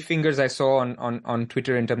of twitchy fingers I saw on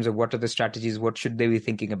Twitter in terms of what are the strategies, what should they be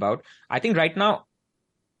thinking about. I think right now,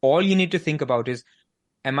 all you need to think about is,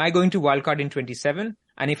 am I going to wildcard in 27?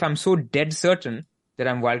 And if I'm so dead certain that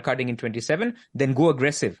I'm wildcarding in 27, then go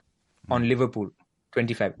aggressive on Liverpool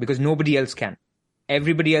 25 because nobody else can.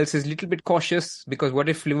 Everybody else is a little bit cautious because what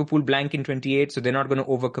if Liverpool blank in 28? So they're not going to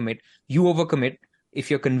overcommit. You overcommit if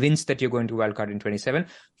you're convinced that you're going to wildcard in 27.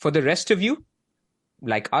 For the rest of you,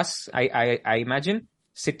 like us, I imagine,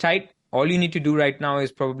 sit tight. All you need to do right now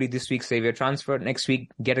is probably this week save your transfer. Next week,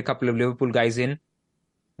 get a couple of Liverpool guys in.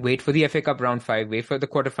 Wait for the FA Cup round 5. Wait for the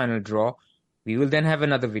quarterfinal draw. We will then have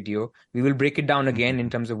another video. We will break it down again in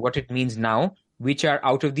terms of what it means now, which are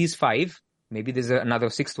out of these 5. Maybe there's another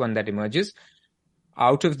 6th one that emerges.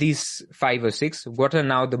 Out of these 5 or 6, what are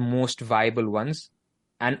now the most viable ones?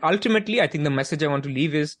 And ultimately, I think the message I want to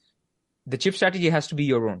leave is the chip strategy has to be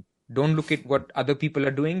your own. Don't look at what other people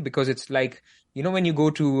are doing because it's like, when you go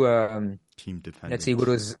to, team dependent. Let's say you go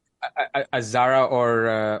to a Zara or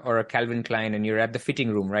a Calvin Klein and you're at the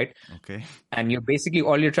fitting room, right? Okay. And you're basically,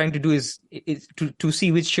 all you're trying to do is to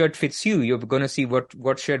see which shirt fits you. You're going to see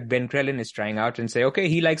what shirt Ben Crellin is trying out and say, okay,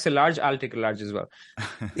 he likes a large, I'll take a large as well.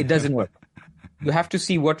 It doesn't work. You have to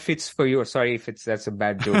see what fits for you. Sorry if that's a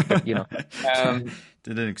bad joke, but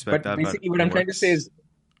didn't expect that. But basically what I'm trying to say is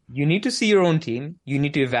you need to see your own team. You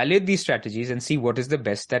need to evaluate these strategies and see what is the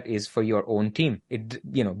best that is for your own team.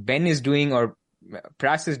 Ben is doing or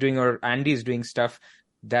Pras is doing or Andy is doing stuff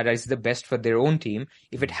that is the best for their own team.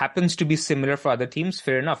 If it happens to be similar for other teams,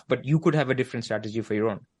 fair enough. But you could have a different strategy for your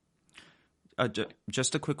own.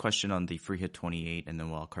 Just a quick question on the free hit 28 and then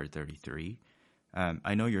wildcard 33.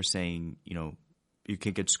 I know you're saying, you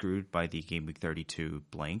can get screwed by the game week 32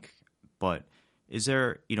 blank, but is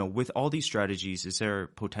there, with all these strategies, is there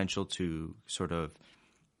potential to sort of,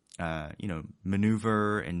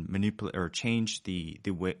 maneuver and manipulate or change the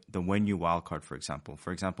when you wildcard, for example?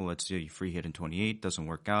 For example, let's say you free hit in 28, doesn't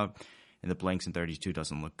work out, and the blanks in 32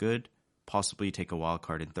 doesn't look good. Possibly take a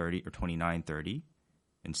wildcard in 30 or 29, 30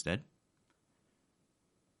 instead.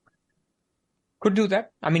 Could do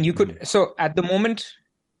that. I mean, you could. So at the moment,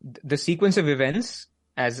 the sequence of events,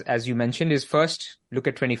 as you mentioned, is first look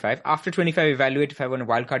at 25. After 25, evaluate if I want a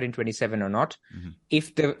wildcard in 27 or not.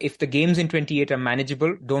 If the games in 28 are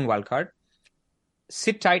manageable, don't wildcard.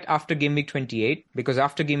 Sit tight after game week 28, because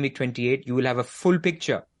after game week 28, you will have a full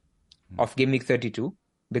picture of game week 32,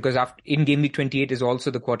 because in game week 28 is also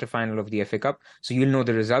the quarterfinal of the FA Cup. So you'll know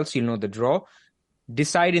the results, you'll know the draw.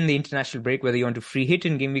 Decide in the international break whether you want to free hit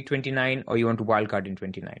in game week 29 or you want to wildcard in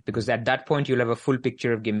 29, because at that point you'll have a full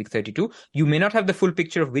picture of game week 32. You may not have the full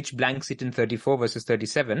picture of which blanks sit in 34 versus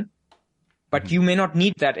 37, but you may not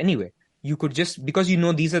need that anyway. You could just, because you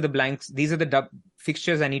know these are the blanks, these are the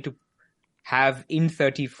fixtures I need to have in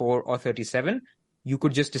 34 or 37, you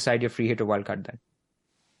could just decide your free hit or wildcard then.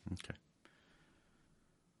 Okay.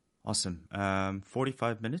 Awesome.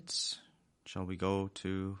 45 minutes. Shall we go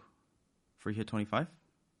to free hit 25?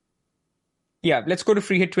 Yeah, let's go to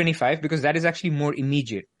free hit 25 because that is actually more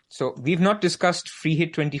immediate. So we've not discussed free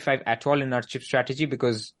hit 25 at all in our chip strategy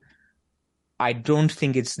because I don't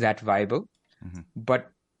think it's that viable. But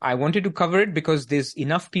I wanted to cover it because there's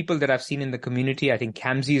enough people that I've seen in the community. I think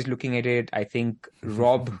Kamzi is looking at it. I think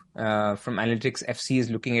Rob from Analytics FC is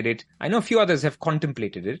looking at it. I know a few others have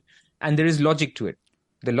contemplated it, and there is logic to it.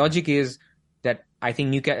 The logic is that I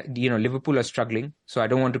think Liverpool are struggling, so I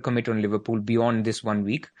don't want to commit on Liverpool beyond this 1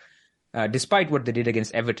 week, despite what they did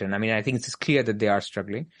against Everton. I mean, I think it's clear that they are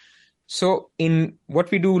struggling. So in what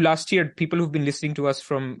we do last year, people who've been listening to us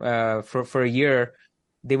from for a year,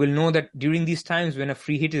 they will know that during these times when a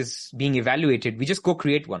free hit is being evaluated, we just go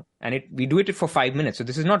create one, and we do it for 5 minutes. So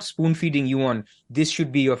this is not spoon feeding you on this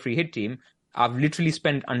should be your free hit team. I've literally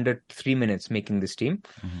spent under 3 minutes making this team,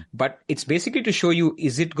 but it's basically to show you,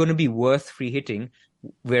 is it going to be worth free hitting,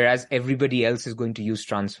 whereas everybody else is going to use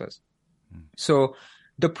transfers. So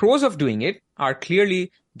the pros of doing it are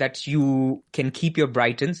clearly that you can keep your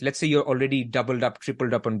Brightons. Let's say you're already doubled up,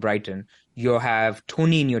 tripled up on Brighton. You have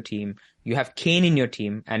Tony in your team. You have Kane in your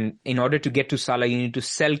team. And in order to get to Salah, you need to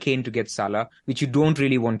sell Kane to get Salah, which you don't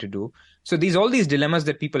really want to do. So all these dilemmas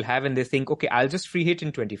that people have, and they think, okay, I'll just free hit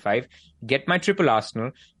in 25, get my triple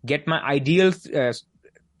Arsenal, get my ideal 3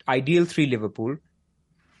 Liverpool,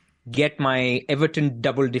 get my Everton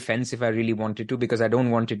double defense if I really wanted to, because I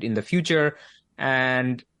don't want it in the future,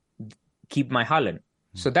 and keep my Haaland.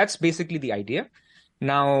 So that's basically the idea.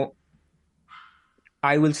 Now,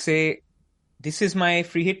 I will say, this is my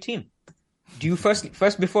free hit team. Do you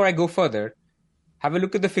first before I go further, have a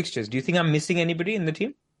look at the fixtures. Do you think I'm missing anybody in the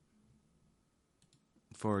team?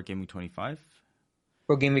 For Game Week 25?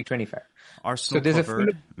 For Game Week 25. Arsenal so there's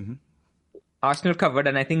covered. Arsenal covered,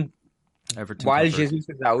 and I think Everton while covered. Jesus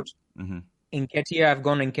is out, Nketiah, I've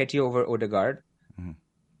gone Nketiah over Odegaard.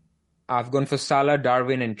 I've gone for Salah,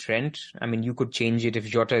 Darwin, and Trent. I mean, you could change it if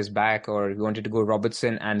Jota is back, or you wanted to go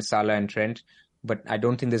Robertson and Salah and Trent. But I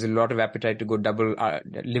don't think there's a lot of appetite to go double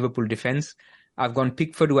Liverpool defense. I've gone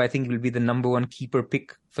Pickford, who I think will be the number one keeper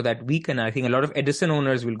pick for that week. And I think a lot of Edison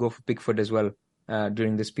owners will go for Pickford as well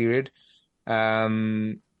during this period. I've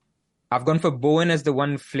gone for Bowen as the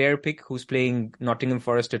one flair pick who's playing Nottingham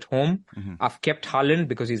Forest at home. I've kept Haaland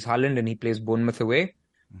because he's Haaland and he plays Bournemouth away.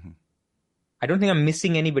 I don't think I'm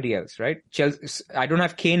missing anybody else, right? Chelsea, I don't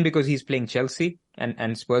have Kane because he's playing Chelsea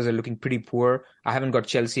and Spurs are looking pretty poor. I haven't got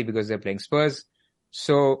Chelsea because they're playing Spurs.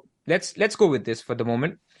 So let's go with this for the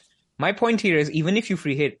moment. My point here is, even if you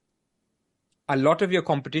free hit, a lot of your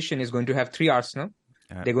competition is going to have 3 Arsenal.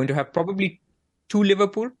 They're going to have probably 2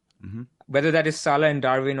 Liverpool, whether that is Salah and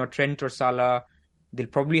Darwin or Trent or Salah. They'll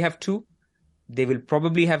probably have 2. They will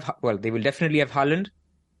definitely have Haaland.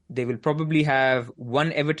 They will probably have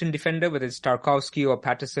 1 Everton defender, whether it's Tarkowski or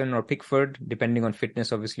Patterson or Pickford, depending on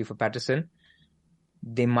fitness, obviously, for Patterson.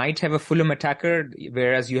 They might have a Fulham attacker,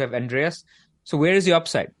 whereas you have Andreas. So where is your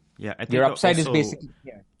upside? Yeah, I think your upside also, is basically...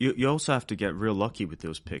 Yeah. You also have to get real lucky with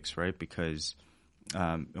those picks, right? Because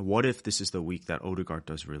what if this is the week that Odegaard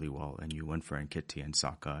does really well and you went for Nketiah and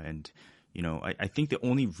Saka? And, I think the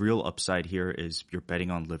only real upside here is you're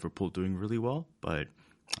betting on Liverpool doing really well. But,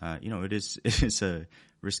 it is a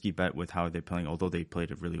risky bet with how they're playing, although they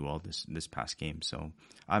played it really well this past game. So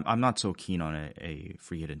I'm not so keen on a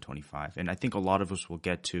free hit in 25. And I think a lot of us will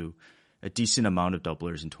get to a decent amount of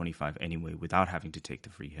doublers in 25 anyway without having to take the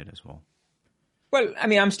free hit as well. Well, I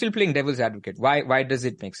mean, I'm still playing devil's advocate. Why does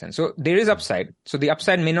it make sense? So there is upside. So the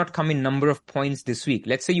upside may not come in number of points this week.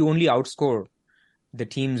 Let's say you only outscore the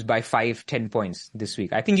teams by 5-10 points this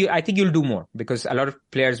week. I think you'll do more because a lot of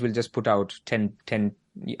players will just put out 10.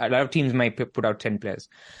 A lot of teams might put out 10 players.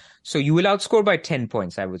 So you will outscore by 10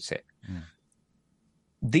 points, I would say.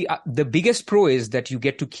 The biggest pro is that you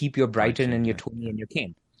get to keep your Brighton and your Tony and your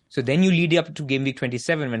Kane. So then you lead up to game week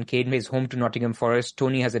 27 when Kane is home to Nottingham Forest,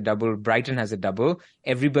 Tony has a double, Brighton has a double.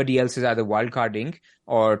 Everybody else is either wildcarding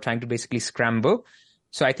or trying to basically scramble.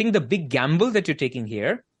 So I think the big gamble that you're taking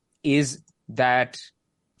here is that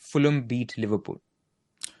Fulham beat Liverpool.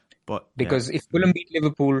 Because if Fulham beat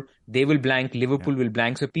Liverpool, they will blank, Liverpool will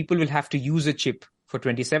blank. So people will have to use a chip for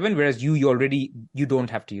 27, whereas you don't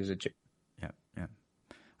have to use a chip. Yeah.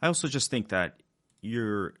 I also just think that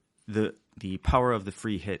the power of the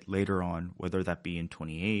free hit later on, whether that be in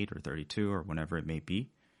 28 or 32 or whenever it may be,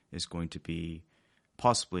 is going to be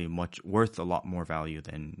possibly worth a lot more value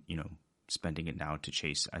than, spending it now to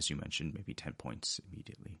chase, as you mentioned, maybe 10 points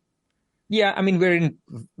immediately. Yeah, I mean,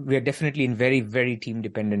 we're definitely in very, very team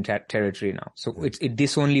dependent territory now. So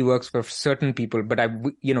this only works for certain people. But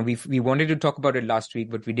we wanted to talk about it last week,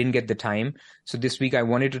 but we didn't get the time. So this week I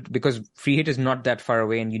wanted to, because free hit is not that far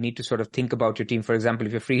away, and you need to sort of think about your team. For example,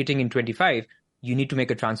 if you're free hitting in 25, you need to make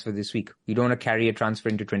a transfer this week. You don't want to carry a transfer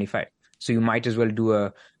into 25. So you might as well do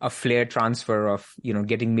a flare transfer of,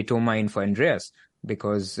 getting Mitoma in for Andreas,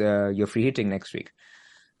 because you're free hitting next week.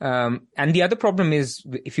 And the other problem is,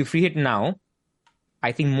 if you free hit now,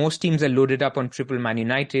 I think most teams are loaded up on triple Man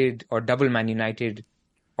United or double Man United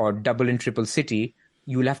or double and triple City.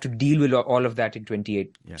 You will have to deal with all of that in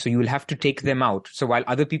 28. Yeah. So you will have to take them out. So while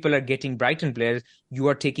other people are getting Brighton players, you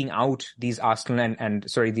are taking out these Arsenal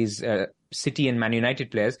these City and Man United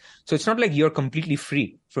players. So it's not like you're completely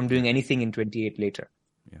free from doing anything in 28 later.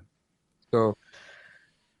 Yeah. So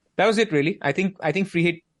that was it, really. I think free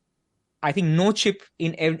hit. I think no chip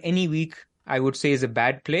in any week, I would say, is a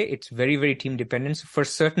bad play. It's very, very team dependent. So for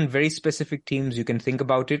certain very specific teams, you can think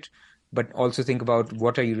about it, but also think about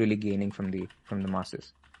what are you really gaining from the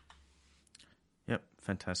masses. Yep,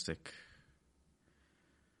 fantastic.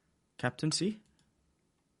 Captaincy,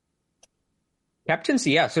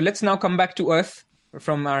 yeah. So let's now come back to Earth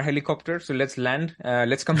from our helicopter. So let's land.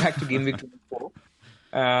 Let's come back to game week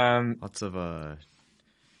 24. Lots of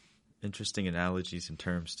interesting analogies and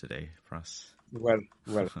terms today for us. Well.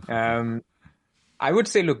 I would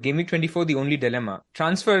say, look, game week 24, the only dilemma.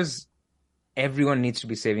 Transfers, everyone needs to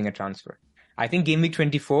be saving a transfer. I think game week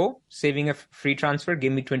 24, saving a free transfer.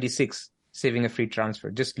 Game week 26, saving a free transfer.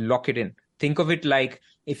 Just lock it in. Think of it like,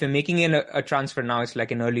 if you're making in a transfer now, it's like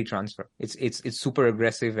an early transfer. It's super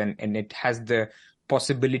aggressive and it has the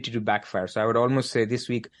possibility to backfire. So I would almost say this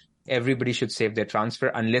week, everybody should save their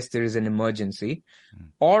transfer unless there is an emergency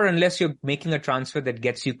or unless you're making a transfer that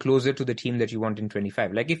gets you closer to the team that you want in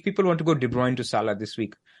 25. Like if people want to go De Bruyne to Salah this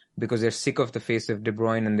week because they're sick of the face of De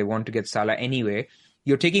Bruyne and they want to get Salah anyway,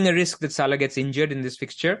 you're taking a risk that Salah gets injured in this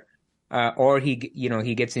fixture or he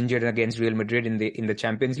gets injured against Real Madrid in the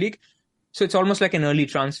Champions League. So it's almost like an early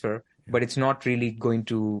transfer, but it's not really going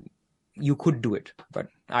to, you could do it, but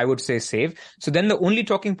I would say save. So then the only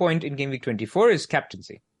talking point in game week 24 is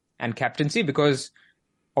captaincy. And captaincy, because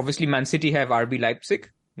obviously Man City have RB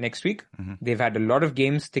Leipzig next week. Mm-hmm. They've had a lot of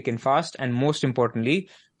games thick and fast. And most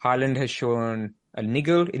importantly, Haaland has shown a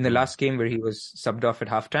niggle in the last game where he was subbed off at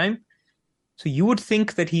halftime. So you would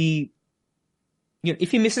think that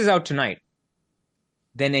if he misses out tonight,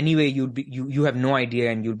 then anyway, you have no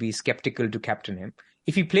idea and you'll be skeptical to captain him.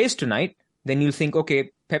 If he plays tonight, then you'll think,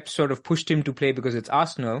 okay, Pep sort of pushed him to play because it's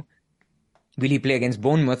Arsenal. Will he play against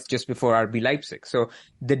Bournemouth just before RB Leipzig? So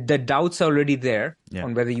the doubts are already there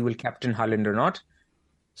on whether you will captain Haaland or not.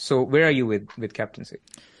 So where are you with captaincy?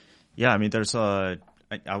 Yeah, I mean,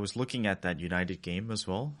 I was looking at that United game as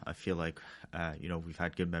well. I feel like, we've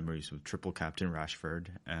had good memories with triple captain Rashford.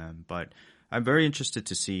 But I'm very interested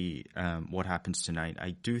to see what happens tonight. I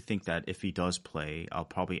do think that if he does play, I'll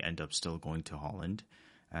probably end up still going to Haaland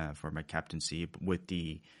for my captaincy with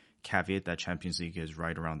the caveat that Champions League is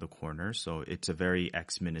right around the corner. So it's a very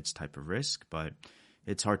X minutes type of risk, but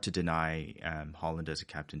it's hard to deny Haaland as a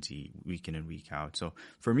captaincy week in and week out. So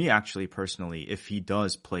for me, actually, personally, if he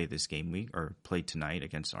does play this game week or play tonight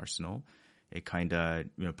against Arsenal, it kind of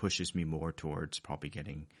pushes me more towards probably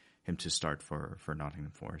getting him to start for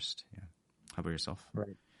Nottingham Forest. Yeah. How about yourself?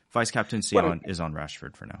 Right. Vice captaincy is on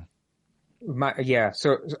Rashford for now.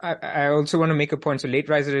 So I also want to make a point. So Late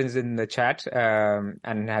Riser is in the chat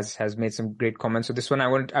and has made some great comments. So this one I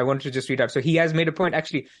want to just read out. So he has made a point,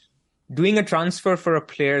 actually, doing a transfer for a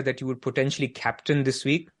player that you would potentially captain this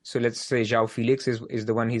week. So let's say João Felix is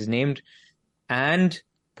the one he's named, and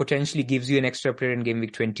potentially gives you an extra player in game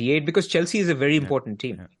week 28 because Chelsea is a very important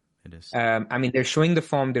team. Yeah, it is. I mean, they're showing the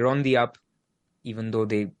form. They're on the up, even though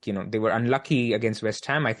they were unlucky against West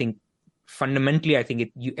Ham. I think fundamentally,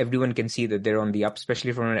 everyone can see that they're on the up,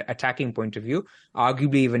 especially from an attacking point of view,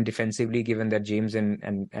 arguably even defensively, given that James and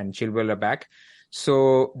Chilwell are back.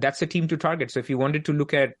 So that's a team to target. So if you wanted to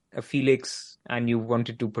look at a Felix and you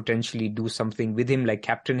wanted to potentially do something with him, like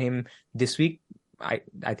captain him this week, I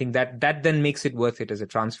think that then makes it worth it as a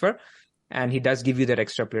transfer. And he does give you that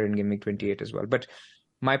extra player in game week 28 as well. But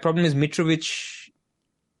my problem is Mitrovic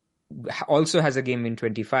also has a game in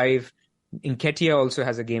 25. Nketiah also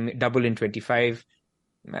has a game double in 25.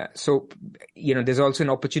 So, there's also an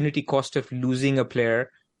opportunity cost of losing a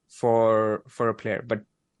player for a player. But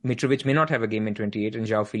Mitrovic may not have a game in 28 and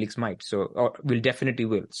João Felix might. So, or definitely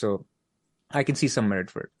will. So, I can see some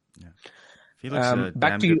merit for it. Yeah. Felix is a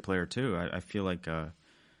damn good player too. I feel like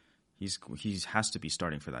he has to be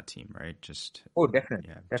starting for that team, right? Definitely.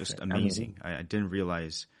 Yeah, definitely. just amazing. I didn't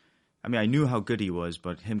realize. I mean, I knew how good he was,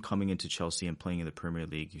 but him coming into Chelsea and playing in the Premier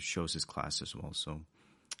League shows his class as well. So,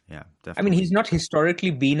 yeah, definitely. I mean, he's not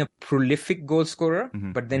historically been a prolific goal scorer,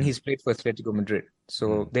 but then he's played for Atletico Madrid.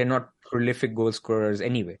 So they're not prolific goal scorers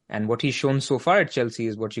anyway. And what he's shown so far at Chelsea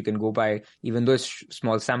is what you can go by, even though it's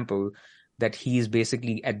small sample, that he's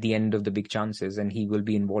basically at the end of the big chances and he will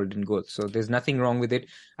be involved in goals. So there's nothing wrong with it.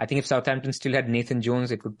 I think if Southampton still had Nathan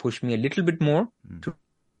Jones, it would push me a little bit more to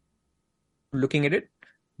looking at it.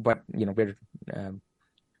 But we're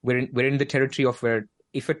in the territory of where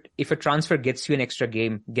if a transfer gets you an extra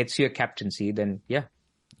game, gets you a captaincy, then yeah.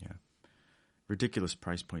 Ridiculous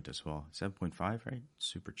price point as well. 7.5, right?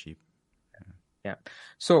 Super cheap. Yeah.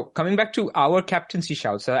 So coming back to our captaincy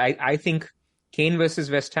shouts, I think Kane versus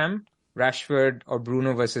West Ham, Rashford or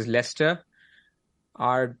Bruno versus Leicester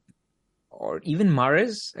or even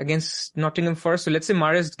Mahrez against Nottingham Forest. So let's say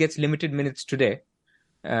Mahrez gets limited minutes today.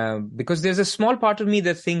 Because there's a small part of me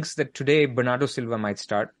that thinks that today Bernardo Silva might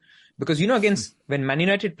start. Because, when Man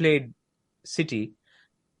United played City,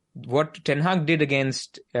 what Ten Hag did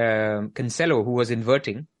against Cancelo, who was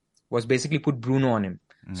inverting, was basically put Bruno on him.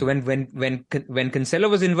 So when Cancelo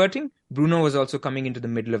was inverting, Bruno was also coming into the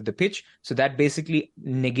middle of the pitch. So that basically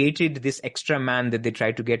negated this extra man that they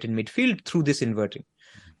tried to get in midfield through this inverting.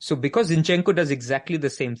 So because Zinchenko does exactly the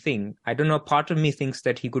same thing, I don't know, part of me thinks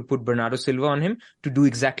that he could put Bernardo Silva on him to do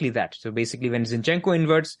exactly that. So basically when Zinchenko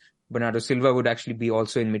inverts, Bernardo Silva would actually be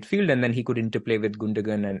also in midfield and then he could interplay with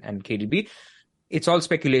Gundogan and KDB. It's all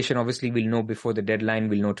speculation. Obviously, we'll know before the deadline.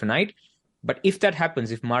 We'll know tonight. But if that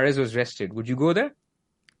happens, if Mahrez was rested, would you go there?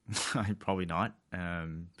 Probably not,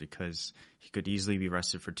 because he could easily be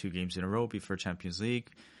rested for 2 games in a row before Champions League.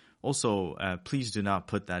 Also, please do not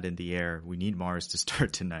put that in the air. We need Mahrez to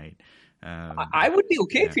start tonight. I would be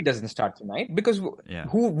okay if he doesn't start tonight, because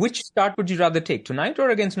which start would you rather take, tonight or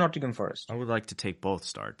against Nottingham Forest? I would like to take both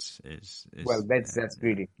starts. Well, that's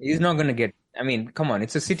greedy. He's not going to get. I mean, come on,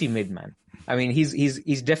 it's a City mid, man. I mean,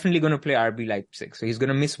 he's definitely going to play RB Leipzig, so he's going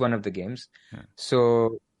to miss one of the games. Yeah.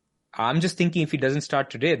 So I'm just thinking if he doesn't start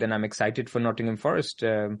today, then I'm excited for Nottingham Forest.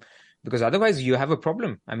 Because otherwise you have a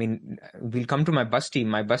problem. I mean, we'll come to my bus team.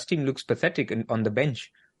 My bus team looks pathetic on the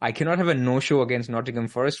bench. I cannot have a no-show against Nottingham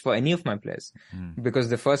Forest for any of my players. Because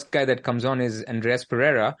the first guy that comes on is Andreas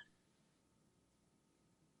Pereira,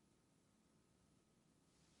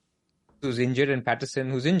 who's injured, and Patterson,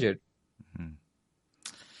 who's injured.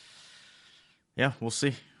 Yeah, we'll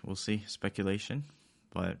see. We'll see. Speculation.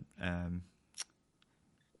 But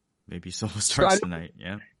maybe Silva starts tonight,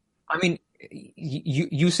 yeah. I mean,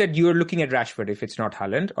 you said you were looking at Rashford if it's not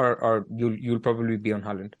Haaland, or you'll probably be on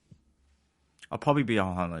Haaland. I'll probably be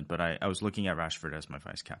on Haaland, but I was looking at Rashford as my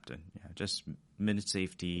vice captain. Yeah, just minute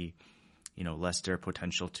safety, Leicester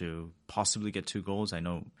potential to possibly get 2 goals. I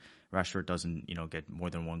know Rashford doesn't, get more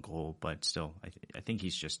than 1 goal, but still, I think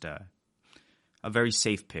he's just a very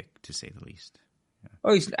safe pick, to say the least. Yeah.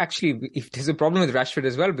 Oh, if there's a problem with Rashford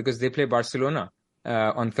as well, because they play Barcelona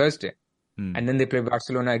on Thursday. And then they play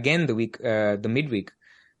Barcelona again the midweek.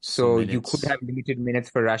 So you could have limited minutes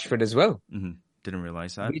for Rashford as well. Didn't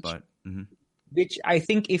realize that, which I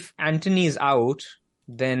think if Antony is out,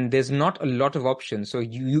 then there's not a lot of options. So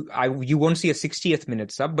you won't see a 60th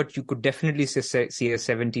minute sub, but you could definitely see a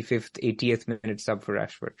 75th, 80th minute sub for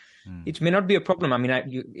Rashford. It may not be a problem. I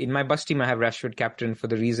mean, in my bus team, I have Rashford captain for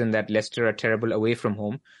the reason that Leicester are terrible away from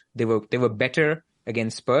home. They were better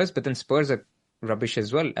against Spurs, but then Spurs are rubbish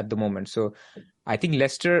as well at the moment. So I think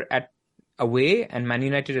Leicester at away and Man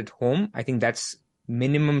United at home, I think that's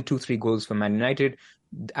minimum 2-3 goals for Man United.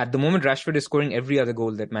 At the moment, Rashford is scoring every other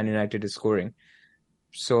goal that Man United is scoring.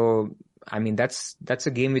 So, I mean, that's a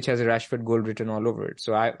game which has a Rashford goal written all over it.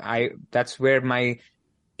 So I that's where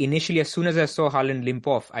initially, as soon as I saw Haaland limp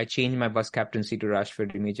off, I changed my bus captaincy to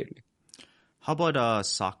Rashford immediately. How about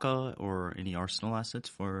Saka or any Arsenal assets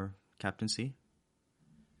for captaincy?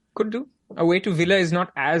 Could do. Away to Villa is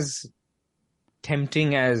not as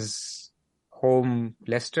tempting as home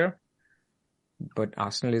Leicester. But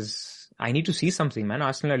Arsenal I need to see something, man.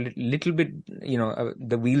 Arsenal are a little bit,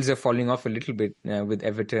 the wheels are falling off a little bit with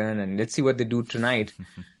Everton, and let's see what they do tonight.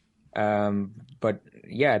 But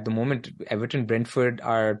yeah, at the moment, Everton, Brentford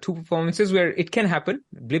are two performances where it can happen.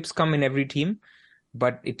 Blips come in every team,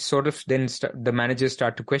 but it sort of then the managers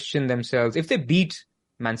start to question themselves. If they beat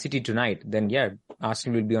Man City tonight, then yeah,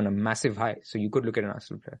 Arsenal will be on a massive high. So you could look at an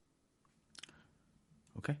Arsenal player.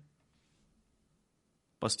 Okay.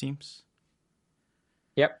 Bus teams?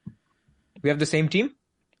 Yep. We have the same team?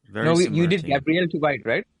 Very you did team. Gabriel to White,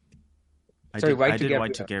 right? I did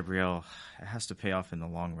White to Gabriel. It has to pay off in the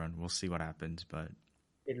long run. We'll see what happens, but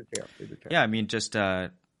it'll pay off. Yeah, I mean, just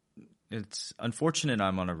it's unfortunate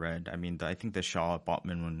I'm on a red. I mean, I think the Shaw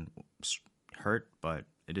Botman one hurt, but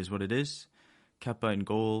it is what it is. Kepa in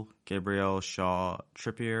goal, Gabriel, Shaw,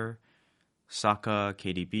 Trippier, Saka,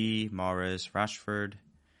 KDB, Mahrez, Rashford,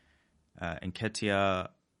 Nketiah,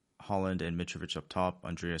 Haaland, and Mitrovic up top.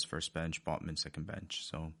 Andreas first bench, Botman second bench.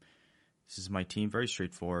 So this is my team. Very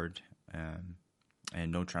straightforward.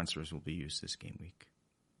 And no transfers will be used this game week.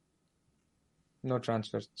 No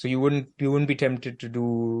transfers. So you wouldn't be tempted to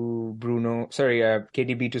do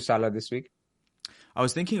KDB to Salah this week? I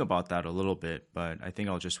was thinking about that a little bit, but I think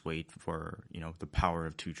I'll just wait for, the power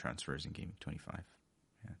of 2 transfers in game week 25.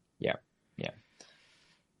 Yeah.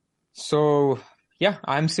 So, yeah,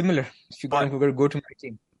 I'm similar. If you're going to go to my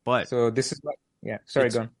team. But so this is what,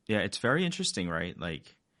 go on. Yeah, it's very interesting, right?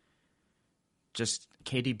 Like, just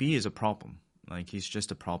KDB is a problem. Like, he's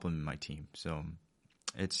just a problem in my team. So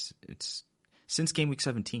it's since game week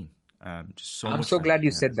 17. I'm so glad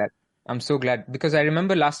you said that. I'm so glad, because I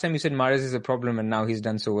remember last time you said Mahrez is a problem, and now he's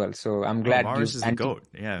done so well. So I'm glad Mahrez is the GOAT.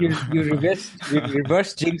 Yeah, you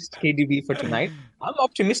reverse jinxed KDB for tonight. I'm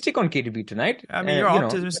optimistic on KDB tonight. I mean, you're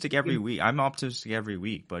optimistic every week. I'm optimistic every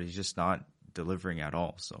week, but he's just not delivering at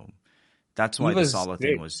all. So that's why the Salah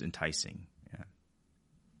thing was enticing. Yeah,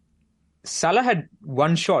 Salah had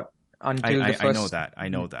one shot until the first. I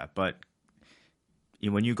know that, but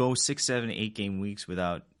when you go 6, 7, 8 game weeks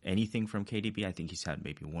without anything from KDB, I think he's had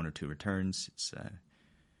maybe 1 or 2 returns.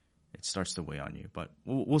 It starts to weigh on you, but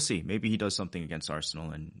we'll see. Maybe he does something against Arsenal,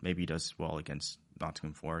 and maybe he does well against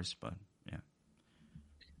Nottingham Forest. But yeah,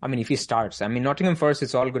 I mean, if he starts, Nottingham Forest,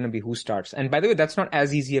 it's all going to be who starts. And by the way, that's not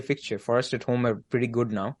as easy a fixture. Forest at home are pretty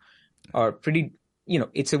good now, or pretty.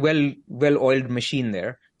 It's a well-oiled machine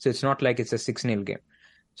there, so it's not like it's a 6-0 game.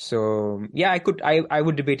 So yeah, I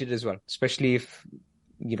would debate it as well, especially if.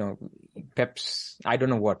 Pep's, I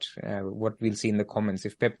don't know what we'll see in the comments.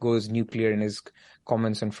 If Pep goes nuclear in his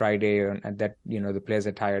comments on Friday and that, the players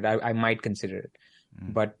are tired, I might consider it.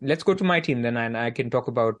 But let's go to my team then, and I can talk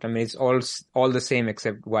about, it's all the same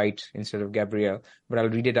except White instead of Gabriel, but I'll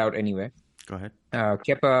read it out anyway. Go ahead.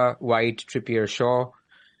 Kepa, White, Trippier, Shaw,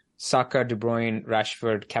 Saka, De Bruyne,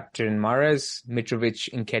 Rashford, Captain, Mahrez,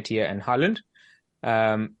 Mitrovic, Nketiah, and Haaland.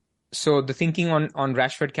 So the thinking on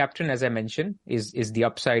Rashford captain, as I mentioned, is the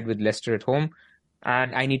upside with Leicester at home.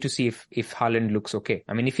 And I need to see if Haaland looks okay.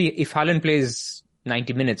 If Haaland plays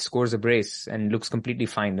 90 minutes, scores a brace, and looks completely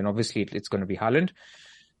fine, then obviously it's going to be Haaland.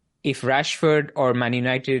 If Rashford or Man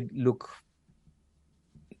United look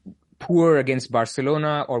poor against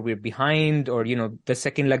Barcelona, or we're behind, or, the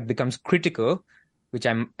second leg becomes critical, which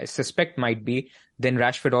I suspect might be, then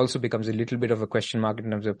Rashford also becomes a little bit of a question mark in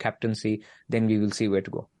terms of captaincy. Then we will see where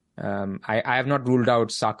to go. I have not ruled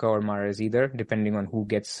out Saka or Mahrez either, depending on who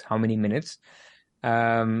gets how many minutes.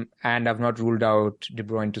 And I've not ruled out De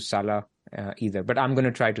Bruyne to Salah either. But I'm going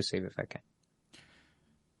to try to save if I can.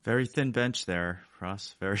 Very thin bench there,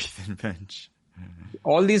 Ross. Very thin bench.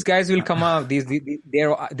 All these guys will come out.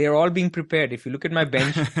 They're all being prepared. If you look at my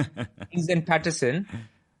bench, Ings and Patterson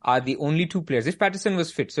are the only 2 players. If Patterson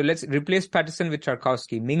was fit, so let's replace Patterson with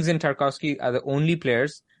Tarkowski. Mings and Tarkowski are the only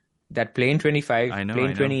players that play in 25, play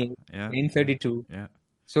in 28, play in 32. Yeah.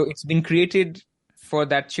 So it's been created for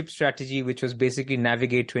that chip strategy, which was basically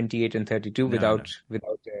navigate 28 and 32 without a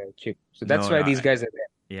chip. So that's why these guys are there.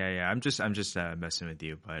 Yeah. I'm just messing with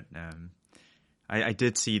you, but I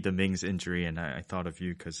did see the Mings injury, and I thought of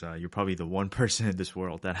you because you're probably the one person in this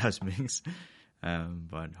world that has Mings.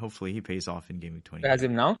 But hopefully he pays off in game week 20. Has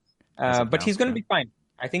him now, but he's going to be fine.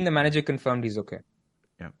 I think the manager confirmed he's okay.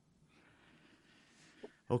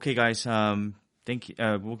 Okay, guys.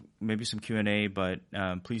 Maybe some Q&A, but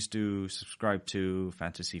please do subscribe to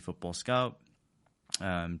Fantasy Football Scout.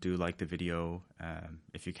 Do like the video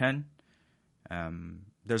if you can.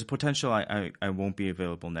 There's a potential I won't be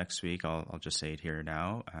available next week. I'll just say it here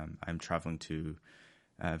now. I'm traveling to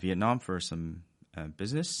Vietnam for some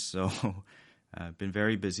business, so I've been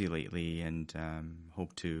very busy lately, and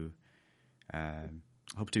hope to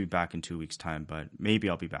hope to be back in 2 weeks' time, but maybe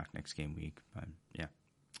I'll be back next game week. But yeah,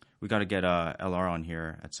 we got to get LR on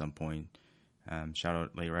here at some point. Shout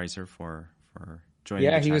out Late Riser for joining.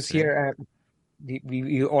 Yeah, the he chat was today. here.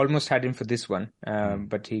 We almost had him for this one,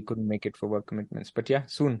 but he couldn't make it for work commitments. But yeah,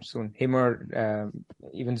 soon. Him or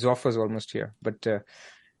even Zoff was almost here. But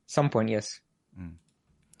some point, yes.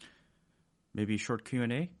 Maybe short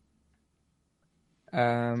Q&A?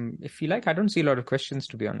 If you like, I don't see a lot of questions,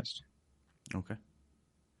 to be honest. Okay.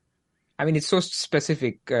 I mean, it's so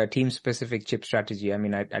specific, team-specific chip strategy. I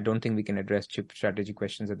mean, I don't think we can address chip strategy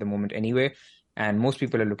questions at the moment anyway. And most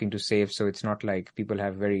people are looking to save, so it's not like people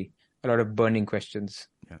have a lot of burning questions.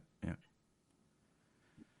 Yeah.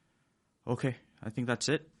 Okay, I think that's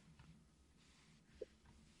it.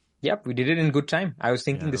 Yep, we did it in good time. I was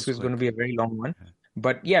thinking this was going to be a very long one. Yeah.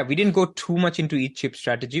 But yeah, we didn't go too much into each chip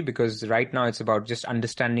strategy because right now it's about just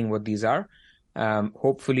understanding what these are.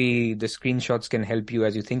 Hopefully the screenshots can help you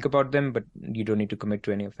as you think about them, but you don't need to commit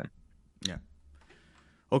to any of them. Yeah.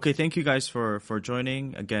 Okay, thank you guys for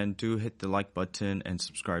joining. Again, do hit the like button and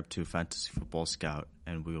subscribe to Fantasy Football Scout,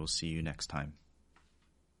 and we will see you next time.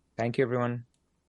 Thank you, everyone.